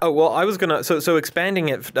 sorry. Oh, well, I was going to – so expanding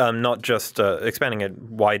it, not just expanding it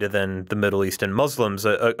wider than the Middle East and Muslims,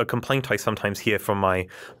 a complaint I sometimes hear from my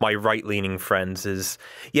right-leaning friends is,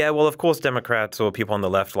 yeah, well, of course Democrats or people on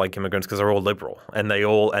the left like immigrants because they're all liberal and they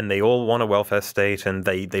all want a welfare state and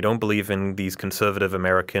they don't believe in these conservative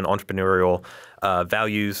American entrepreneurial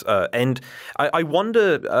values. And I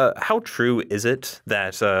wonder how true is it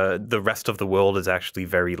that the rest of the world is actually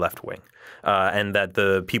very left-wing and that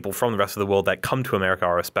the people from the rest of the world that come to America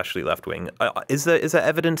are especially left-wing? Is there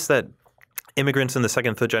evidence that immigrants in the second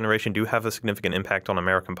and third generation do have a significant impact on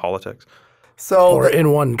American politics? Or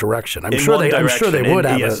in one direction. I'm sure they would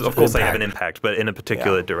have. Yes, of course they have an impact, but in a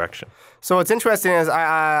particular direction. So what's interesting is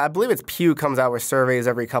I believe it's Pew comes out with surveys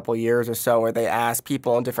every couple of years or so where they ask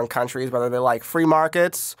people in different countries whether they like free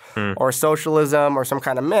markets or socialism or some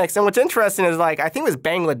kind of mix. And what's interesting is I think it was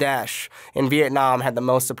Bangladesh in Vietnam had the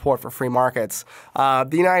most support for free markets. The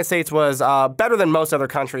United States was better than most other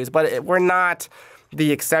countries, but we're not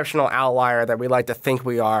the exceptional outlier that we like to think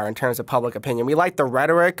we are in terms of public opinion. We like the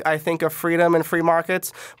rhetoric, I think, of freedom and free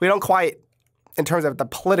markets. We don't quite, in terms of the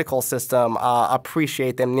political system,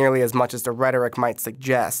 appreciate them nearly as much as the rhetoric might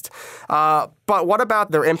suggest. But what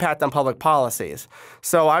about their impact on public policies?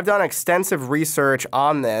 So I've done extensive research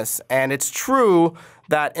on this, and it's true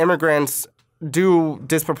that immigrants do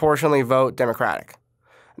disproportionately vote Democratic.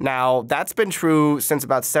 Now, that's been true since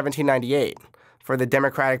about 1798. For the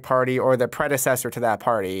Democratic Party or the predecessor to that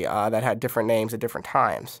party that had different names at different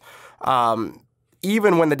times,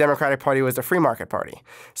 even when the Democratic Party was the free market party.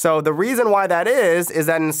 So the reason why that is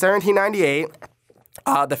that in 1798,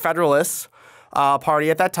 the Federalists Party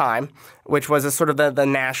at that time, which was a sort of the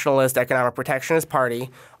nationalist economic protectionist party,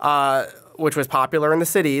 which was popular in the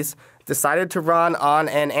cities, decided to run on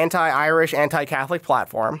an anti-Irish, anti-Catholic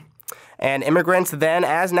platform. And immigrants then,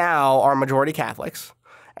 as now, are majority Catholics.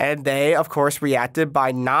 And they, of course, reacted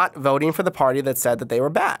by not voting for the party that said that they were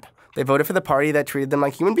bad. They voted for the party that treated them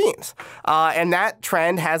like human beings. And that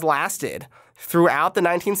trend has lasted throughout the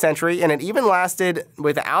 19th century, and it even lasted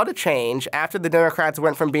without a change after the Democrats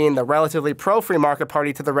went from being the relatively pro-free market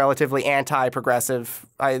party to the relatively anti-progressive,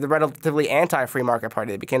 the relatively anti-free market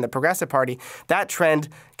party. They became the progressive party. That trend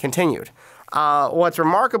continued. What's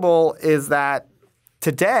remarkable is that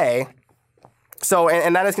today,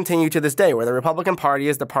 and that has continued to this day, where the Republican Party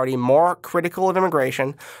is the party more critical of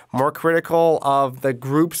immigration, more critical of the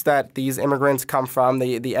groups that these immigrants come from,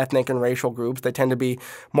 the ethnic and racial groups. They tend to be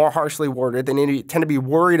more harshly worded. They tend to be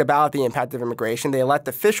worried about the impact of immigration. They elect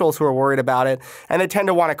officials who are worried about it, and they tend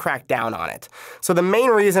to want to crack down on it. So the main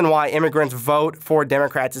reason why immigrants vote for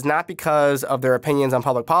Democrats is not because of their opinions on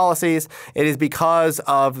public policies. It is because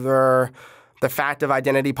of the fact of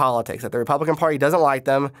identity politics, that the Republican Party doesn't like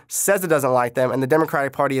them, says it doesn't like them, and the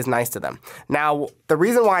Democratic Party is nice to them. Now, the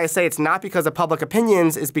reason why I say it's not because of public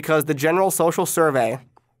opinions is because the General Social Survey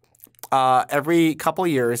every couple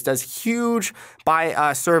of years does huge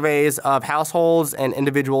surveys of households and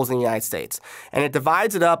individuals in the United States. And it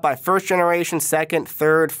divides it up by first generation, second,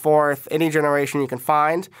 third, fourth, any generation you can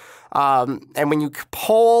find. And when you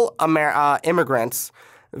poll immigrants,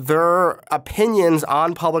 their opinions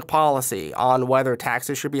on public policy, on whether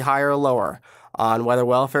taxes should be higher or lower, on whether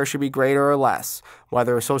welfare should be greater or less,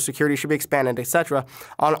 whether Social Security should be expanded, etc.,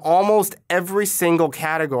 on almost every single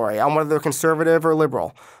category, on whether they're conservative or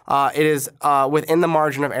liberal. It is within the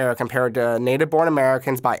margin of error compared to native-born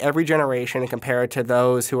Americans by every generation and compared to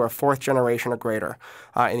those who are fourth generation or greater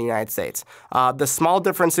in the United States. The small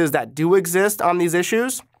differences that do exist on these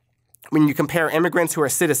issues, when you compare immigrants who are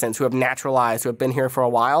citizens, who have naturalized, who have been here for a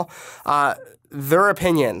while, their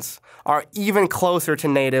opinions are even closer to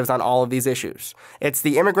natives on all of these issues. It's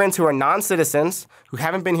the immigrants who are non-citizens, who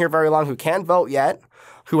haven't been here very long, who can't vote yet,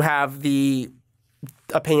 who have the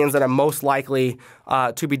opinions that are most likely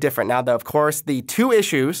to be different. Now, of course, the two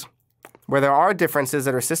issues where there are differences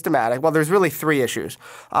that are systematic, well, there's really three issues.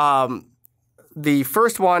 The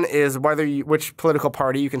first one is which political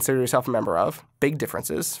party you consider yourself a member of. Big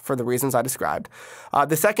differences for the reasons I described.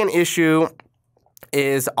 The second issue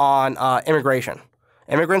is on immigration.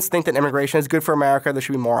 Immigrants think that immigration is good for America. There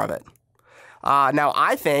should be more of it. Now,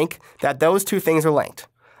 I think that those two things are linked.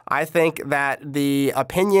 I think that the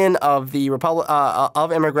opinion of the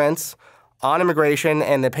of immigrants on immigration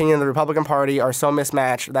and the opinion of the Republican Party are so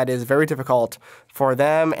mismatched that it is very difficult for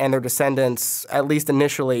them and their descendants, at least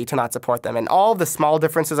initially, to not support them. And all of the small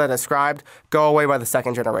differences I described go away by the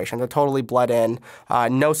second generation. They're totally bled in,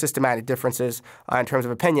 no systematic differences in terms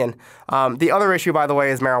of opinion. The other issue, by the way,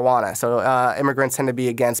 is marijuana. So immigrants tend to be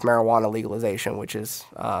against marijuana legalization, which is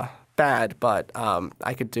bad, but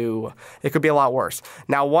it could be a lot worse.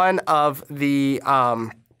 Now, one of the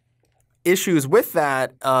issues with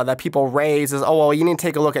that that people raise is, oh, well, you need to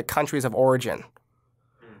take a look at countries of origin.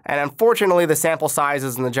 And unfortunately, the sample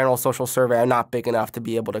sizes in the General Social Survey are not big enough to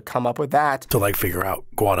be able to come up with that. To like figure out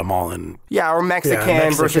Guatemalan. Yeah, or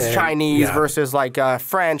Mexican versus Chinese versus like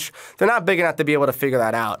French. They're not big enough to be able to figure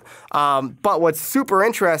that out. But what's super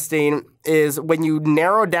interesting is when you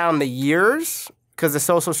narrow down the years, because the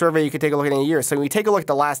social survey, you could take a look at in a year. So when you take a look at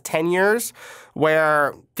the last 10 years,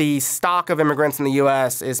 where the stock of immigrants in the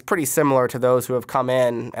U.S. is pretty similar to those who have come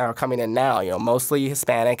in or are coming in now, mostly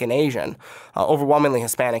Hispanic and Asian, overwhelmingly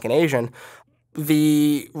Hispanic and Asian,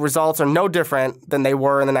 the results are no different than they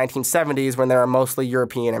were in the 1970s when there are mostly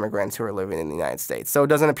European immigrants who are living in the United States. So it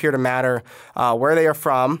doesn't appear to matter where they are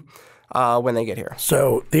from when they get here.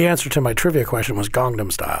 So the answer to my trivia question was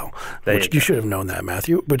Gangnam Style, which you should have known that,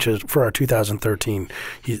 Matthew, which is for our 2013.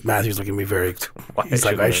 Matthew's looking at me very – he's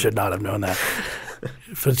like, I should not have known that.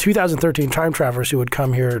 For the 2013 time travelers who would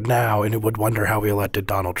come here now and who would wonder how we elected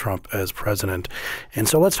Donald Trump as president. And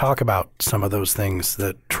so let's talk about some of those things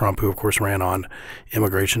that Trump, who of course ran on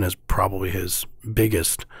immigration as probably his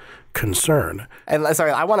biggest concern. And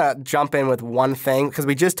sorry, I want to jump in with one thing because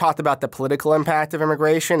we just talked about the political impact of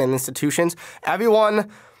immigration and institutions. Everyone,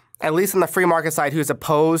 at least on the free market side, who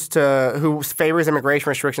favors immigration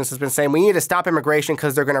restrictions has been saying we need to stop immigration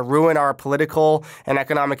because they're going to ruin our political and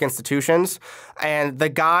economic institutions. And the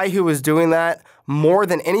guy who was doing that more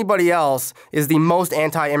than anybody else is the most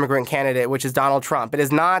anti-immigrant candidate, which is Donald Trump. It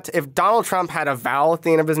is not – if Donald Trump had a vowel at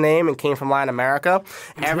the end of his name and came from Latin America,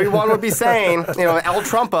 everyone would be saying, El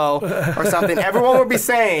Trumpo or something, everyone would be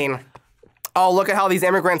saying – oh, look at how these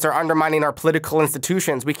immigrants are undermining our political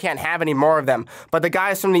institutions. We can't have any more of them. But the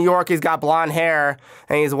guy's from New York, he's got blonde hair,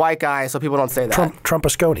 and he's a white guy, so people don't say that.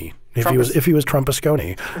 Trumpasconi. If he was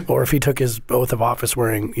Trumpasconi, or if he took his oath of office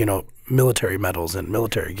wearing, military medals and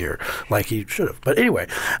military gear like he should have. But anyway,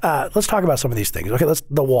 let's talk about some of these things. Okay,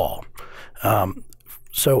 the wall.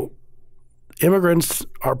 So immigrants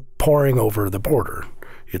are pouring over the border.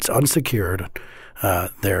 It's unsecured.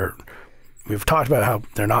 We've talked about how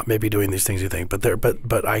they're not maybe doing these things you think,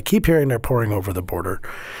 but I keep hearing they're pouring over the border,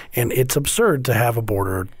 and it's absurd to have a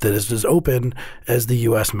border that is as open as the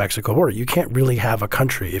U.S.-Mexico border. You can't really have a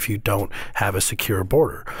country if you don't have a secure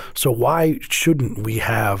border. So why shouldn't we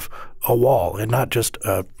have a wall and not just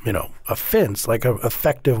a fence, like an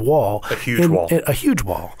effective wall? A huge wall. A huge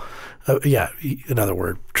wall. Another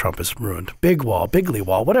word Trump has ruined. Big wall, bigly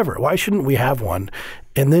wall, whatever. Why shouldn't we have one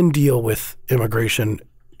and then deal with immigration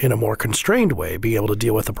in a more constrained way, be able to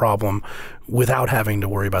deal with the problem without having to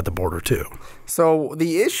worry about the border too? So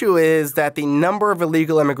the issue is that the number of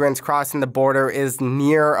illegal immigrants crossing the border is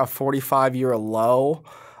near a 45-year low.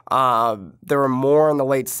 There were more in the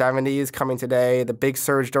late 70s coming today. The big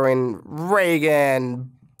surge during Reagan,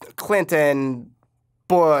 Clinton,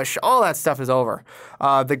 Bush, all that stuff is over.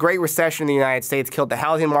 The Great Recession in the United States killed the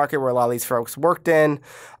housing market where a lot of these folks worked in.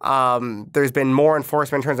 There's been more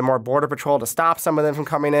enforcement in terms of more border patrol to stop some of them from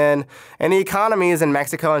coming in. And the economies in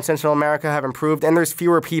Mexico and Central America have improved, and there's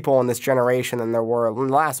fewer people in this generation than there were in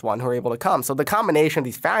the last one who are able to come. So the combination of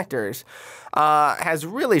these factors has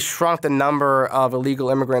really shrunk the number of illegal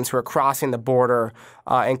immigrants who are crossing the border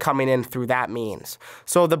and coming in through that means.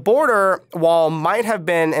 So the border, while might have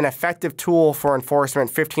been an effective tool for enforcement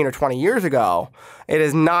 15 or 20 years ago, it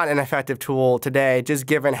is not an effective tool today, just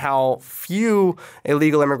given how few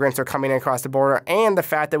illegal immigrants are coming in across the border and the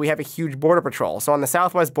fact that we have a huge border patrol. So on the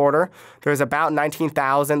southwest border, there's about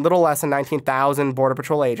 19,000, little less than 19,000 Border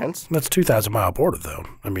Patrol agents. That's a 2,000-mile border, though.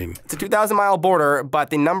 I mean, it's a 2,000-mile border, but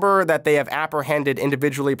the number that they have apprehended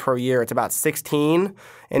individually per year, it's about 16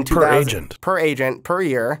 in 2000, per agent per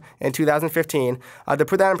year in 2015. To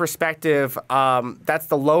put that in perspective, that's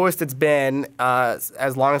the lowest it's been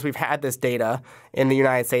as long as we've had this data in the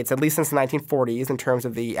United States, at least since the 1940s, in terms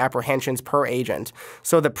of the apprehensions per agent.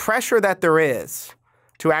 So the pressure that there is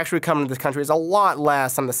to actually come into this country is a lot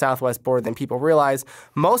less on the southwest border than people realize.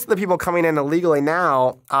 Most of the people coming in illegally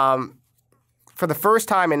now, for the first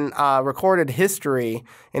time in recorded history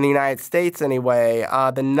in the United States anyway,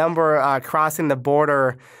 the number crossing the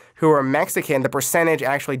border who are Mexican, the percentage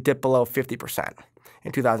actually dipped below 50%.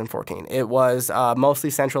 In 2014. It was mostly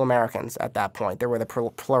Central Americans at that point. There were the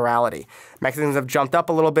plurality. Mexicans have jumped up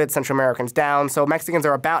a little bit, Central Americans down. So Mexicans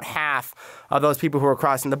are about half of those people who are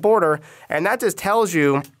crossing the border. And that just tells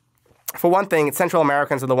you, for one thing, Central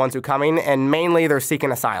Americans are the ones who are coming, and mainly they're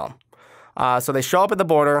seeking asylum. So they show up at the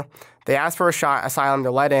border, they ask for asylum,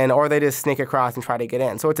 they're let in, or they just sneak across and try to get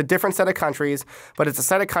in. So it's a different set of countries, but it's a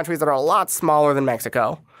set of countries that are a lot smaller than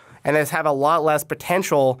Mexico. And they have a lot less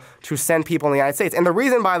potential to send people in the United States. And the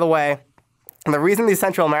reason, by the way, and the reason these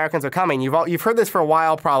Central Americans are coming, you've heard this for a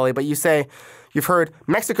while probably, but you've heard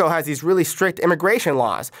Mexico has these really strict immigration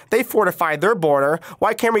laws. They fortified their border.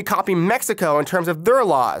 Why can't we copy Mexico in terms of their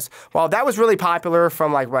laws? Well, that was really popular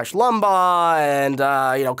from like Rush Limbaugh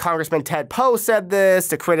and Congressman Ted Poe said this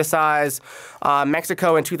to criticize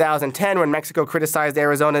Mexico in 2010 when Mexico criticized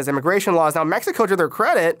Arizona's immigration laws. Now, Mexico, to their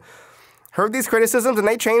credit, heard these criticisms and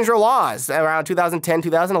they changed their laws around 2010,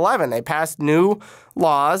 2011. They passed new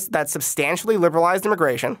laws that substantially liberalized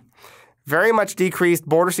immigration, very much decreased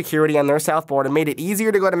border security on their south border, made it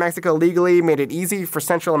easier to go to Mexico legally, made it easy for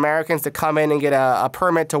Central Americans to come in and get a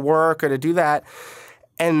permit to work or to do that.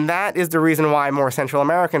 And that is the reason why more Central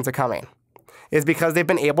Americans are coming, is because they've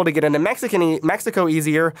been able to get into Mexico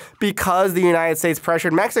easier because the United States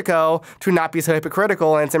pressured Mexico to not be so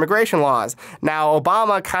hypocritical in its immigration laws. Now,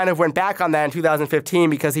 Obama kind of went back on that in 2015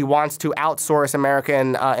 because he wants to outsource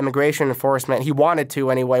American immigration enforcement. He wanted to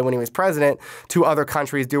anyway when he was president, to other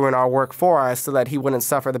countries doing our work for us so that he wouldn't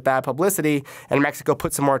suffer the bad publicity and Mexico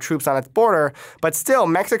put some more troops on its border. But still,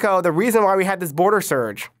 Mexico, the reason why we had this border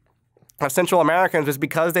surge of Central Americans was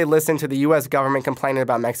because they listened to the U.S. government complaining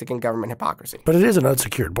about Mexican government hypocrisy. But it is an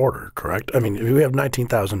unsecured border, correct? I mean, we have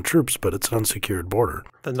 19,000 troops, but it's an unsecured border.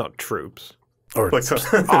 They're not troops. Or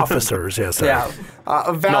officers, yes. Yeah.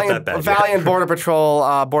 Valiant Border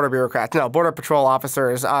Patrol, border bureaucrats. No, Border Patrol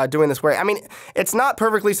officers doing this work. I mean, it's not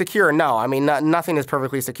perfectly secure, no. I mean, nothing is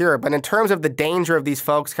perfectly secure. But in terms of the danger of these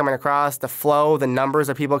folks coming across, the flow, the numbers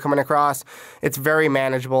of people coming across, it's very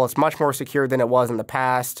manageable. It's much more secure than it was in the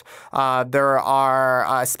past. There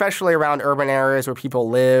are, especially around urban areas where people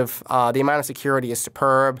live, the amount of security is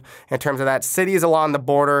superb. In terms of that, cities along the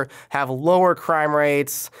border have lower crime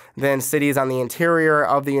rates than cities on the interior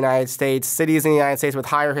of the United States. Cities in the United States with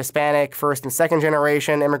higher Hispanic first and second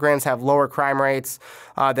generation immigrants have lower crime rates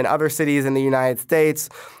than other cities in the United States.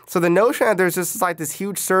 So the notion that there's just like this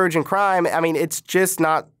huge surge in crime, I mean, it's just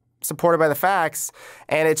not supported by the facts.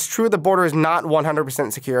 And it's true the border is not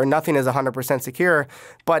 100% secure. Nothing is 100% secure,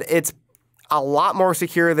 but it's a lot more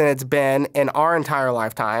secure than it's been in our entire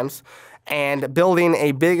lifetimes. And building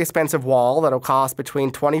a big, expensive wall that'll cost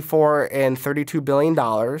between $24 and $32 billion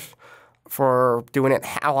for doing it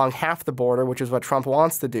along half the border, which is what Trump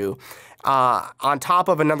wants to do, on top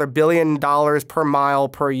of another $1 billion per mile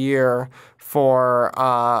per year for,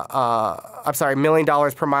 $1 million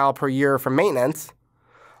per mile per year for maintenance,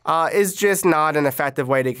 is just not an effective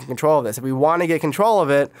way to get control of this. If we want to get control of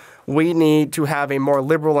it, we need to have a more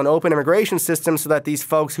liberal and open immigration system so that these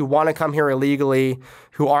folks who want to come here illegally,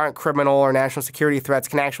 who aren't criminal or national security threats,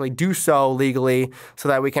 can actually do so legally so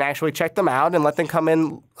that we can actually check them out and let them come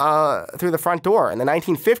in through the front door. In the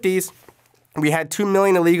 1950s, we had 2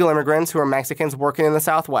 million illegal immigrants who are Mexicans working in the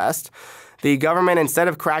Southwest. The government, instead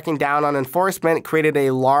of cracking down on enforcement, created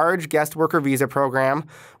a large guest worker visa program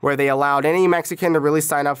where they allowed any Mexican to really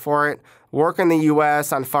sign up for it, work in the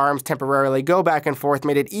U.S. on farms temporarily, go back and forth,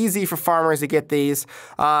 made it easy for farmers to get these.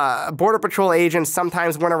 Border Patrol agents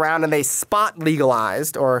sometimes went around and they spot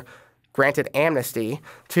legalized or granted amnesty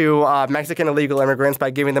to Mexican illegal immigrants by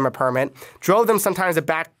giving them a permit, drove them sometimes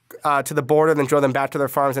back to the border, then drove them back to their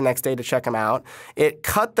farms the next day to check them out. It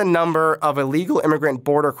cut the number of illegal immigrant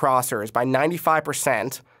border crossers by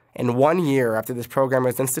 95% in 1 year after this program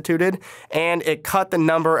was instituted, and it cut the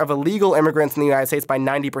number of illegal immigrants in the United States by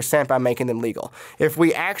 90% by making them legal. If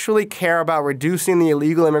we actually care about reducing the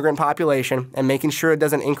illegal immigrant population and making sure it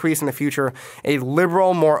doesn't increase in the future, a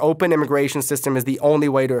liberal, more open immigration system is the only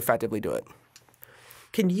way to effectively do it.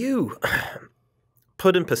 Can you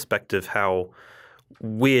put in perspective how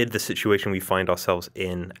weird the situation we find ourselves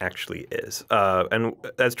in actually is? And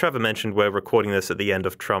as Trevor mentioned, we're recording this at the end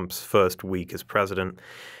of Trump's first week as president.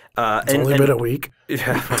 It's only been a week.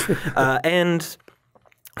 Yeah. And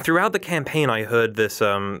throughout the campaign, I heard this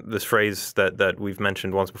this phrase that we've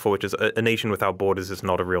mentioned once before, which is a nation without borders is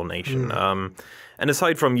not a real nation. And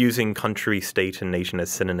aside from using country, state, and nation as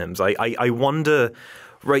synonyms, I wonder,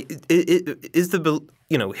 right, is the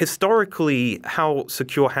historically, how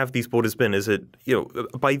secure have these borders been? Is it,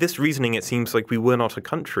 by this reasoning, it seems like we were not a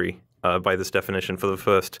country by this definition for the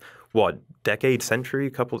first, decade,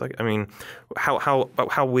 century, I mean,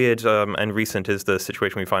 how weird and recent is the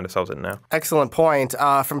situation we find ourselves in now? Excellent point.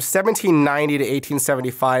 From 1790 to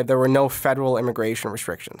 1875, there were no federal immigration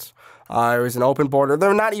restrictions. It was an open border. There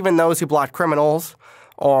were not even those who blocked criminals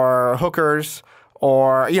or hookers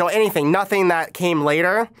or, anything, nothing that came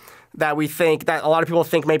later that we think that a lot of people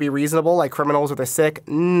think may be reasonable, like criminals or the sick.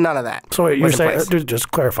 None of that. So you're saying,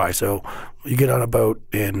 just clarify. So you get on a boat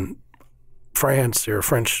in France, you're a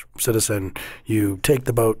French citizen, you take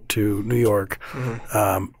the boat to New York in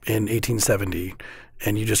 1870,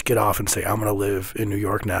 and you just get off and say, I'm going to live in New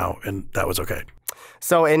York now, and that was okay.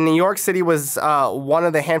 So in New York City was one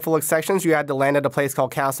of the handful of sections. You had to land at a place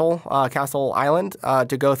called Castle Island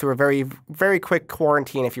to go through a very, very quick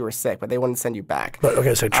quarantine if you were sick, but they wouldn't send you back. But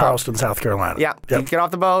okay, so Charleston, South Carolina. Yeah, you get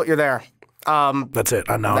off the boat, you're there. That's it.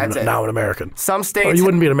 I'm now an American. Some states. Or you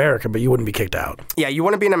wouldn't be an American, but you wouldn't be kicked out. Yeah, you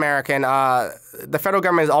wouldn't be an American. The federal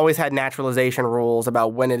government has always had naturalization rules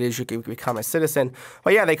about when it is you could become a citizen.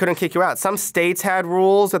 But yeah, they couldn't kick you out. Some states had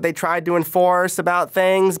rules that they tried to enforce about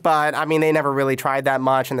things, but I mean, they never really tried that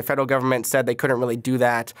much. And the federal government said they couldn't really do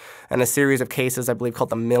that in a series of cases, I believe, called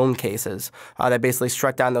the Milne cases, that basically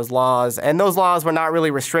struck down those laws. And those laws were not really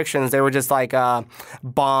restrictions. They were just like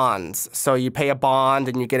bonds. So you pay a bond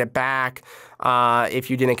and you get it back if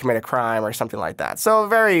you didn't commit a crime or something like that. So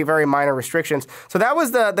very, very minor restrictions. So that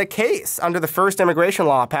was the case under the first immigration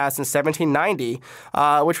law passed in 1790,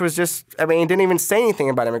 which was just, it didn't even say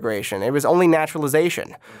anything about immigration. It was only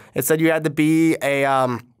naturalization. It said you had to be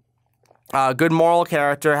a good moral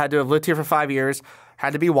character, had to have lived here for 5 years,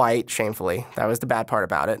 had to be white, shamefully. That was the bad part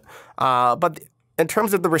about it. But in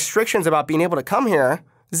terms of the restrictions about being able to come here,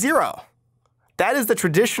 zero. That is the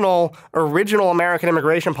traditional, original American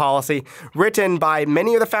immigration policy written by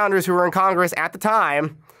many of the founders who were in Congress at the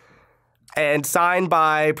time and signed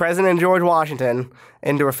by President George Washington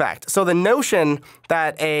into effect. So the notion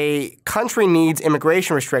that a country needs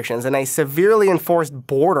immigration restrictions and a severely enforced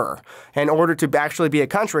border in order to actually be a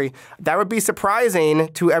country, that would be surprising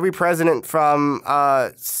to every president from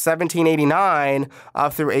 1789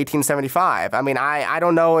 up through 1875. I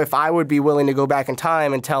don't know if I would be willing to go back in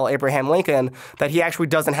time and tell Abraham Lincoln that he actually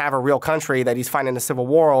doesn't have a real country that he's fighting a civil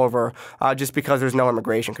war over just because there's no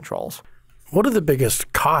immigration controls. What are the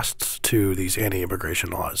biggest costs to these anti-immigration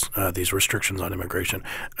laws, these restrictions on immigration?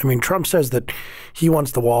 Trump says that he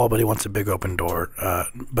wants the wall, but he wants a big open door.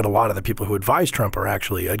 But a lot of the people who advise Trump are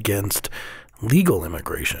actually against legal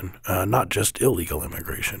immigration, not just illegal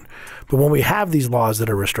immigration. But when we have these laws that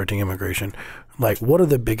are restricting immigration, what are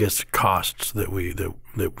the biggest costs that we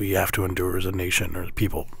have to endure as a nation or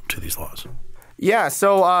people to these laws? Yeah,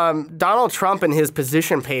 so Donald Trump in his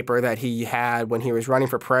position paper that he had when he was running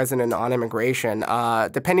for president on immigration,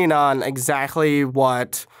 depending on exactly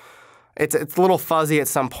what it's a little fuzzy at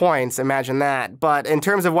some points, imagine that. But in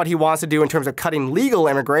terms of what he wants to do in terms of cutting legal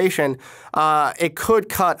immigration, it could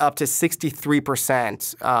cut up to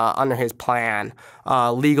 63% under his plan,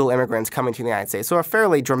 legal immigrants coming to the United States. So a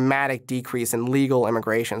fairly dramatic decrease in legal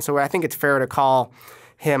immigration. So I think it's fair to call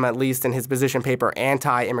him, at least in his position paper,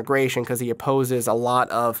 anti-immigration because he opposes a lot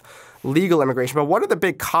of legal immigration. But what are the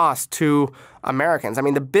big costs to Americans?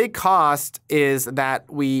 The big cost is that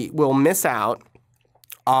we will miss out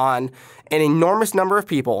on an enormous number of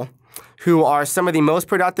people who are some of the most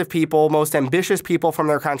productive people, most ambitious people from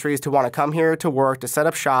their countries to want to come here to work, to set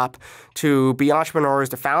up shop, to be entrepreneurs,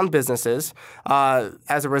 to found businesses.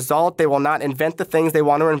 As a result, they will not invent the things they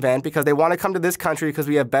want to invent because they want to come to this country because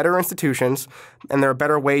we have better institutions and there are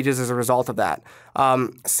better wages as a result of that.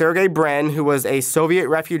 Sergey Brin, who was a Soviet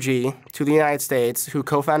refugee to the United States, who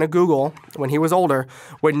co-founded Google when he was older,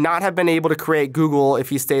 would not have been able to create Google if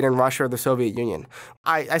he stayed in Russia or the Soviet Union.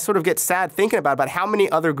 I sort of get sad thinking about how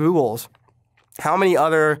many other Googles, how many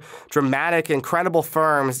other dramatic, incredible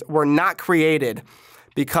firms were not created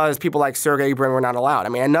because people like Sergey Brin were not allowed. I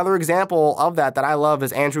mean, another example of that I love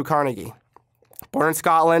is Andrew Carnegie. Born in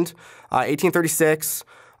Scotland, 1836,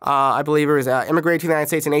 I believe he was immigrated to the United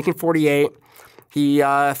States in 1848. He,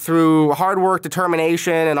 through hard work,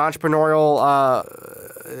 determination, and entrepreneurial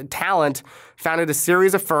talent, founded a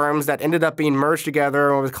series of firms that ended up being merged together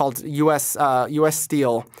in what was called U.S.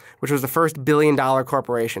 Steel, which was the first billion-dollar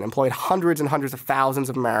corporation, employed hundreds and hundreds of thousands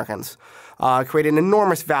of Americans, created an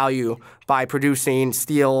enormous value by producing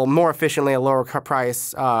steel more efficiently at a lower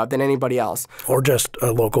price than anybody else. Or just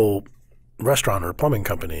a local restaurant or plumbing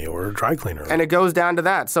company or dry cleaner. And it goes down to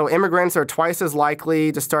that. So immigrants are twice as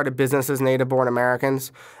likely to start a business as native-born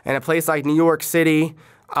Americans. And a place like New York City,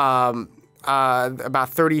 about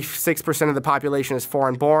 36% of the population is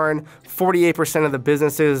foreign-born. 48% of the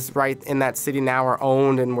businesses right in that city now are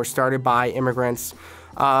owned and were started by immigrants.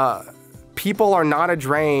 People are not a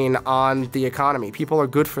drain on the economy. People are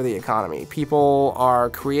good for the economy. People are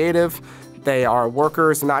creative. They are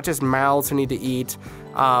workers, not just mouths who need to eat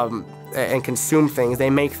and consume things. They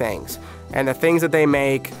make things. And the things that they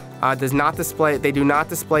make they do not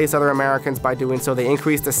displace other Americans by doing so. They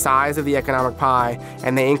increase the size of the economic pie,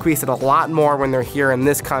 and they increase it a lot more when they're here in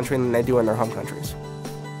this country than they do in their home countries.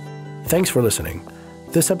 Thanks for listening.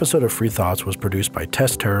 This episode of Free Thoughts was produced by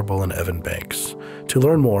Tess Terrible and Evan Banks. To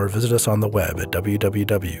learn more, visit us on the web at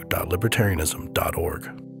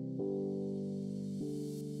www.libertarianism.org.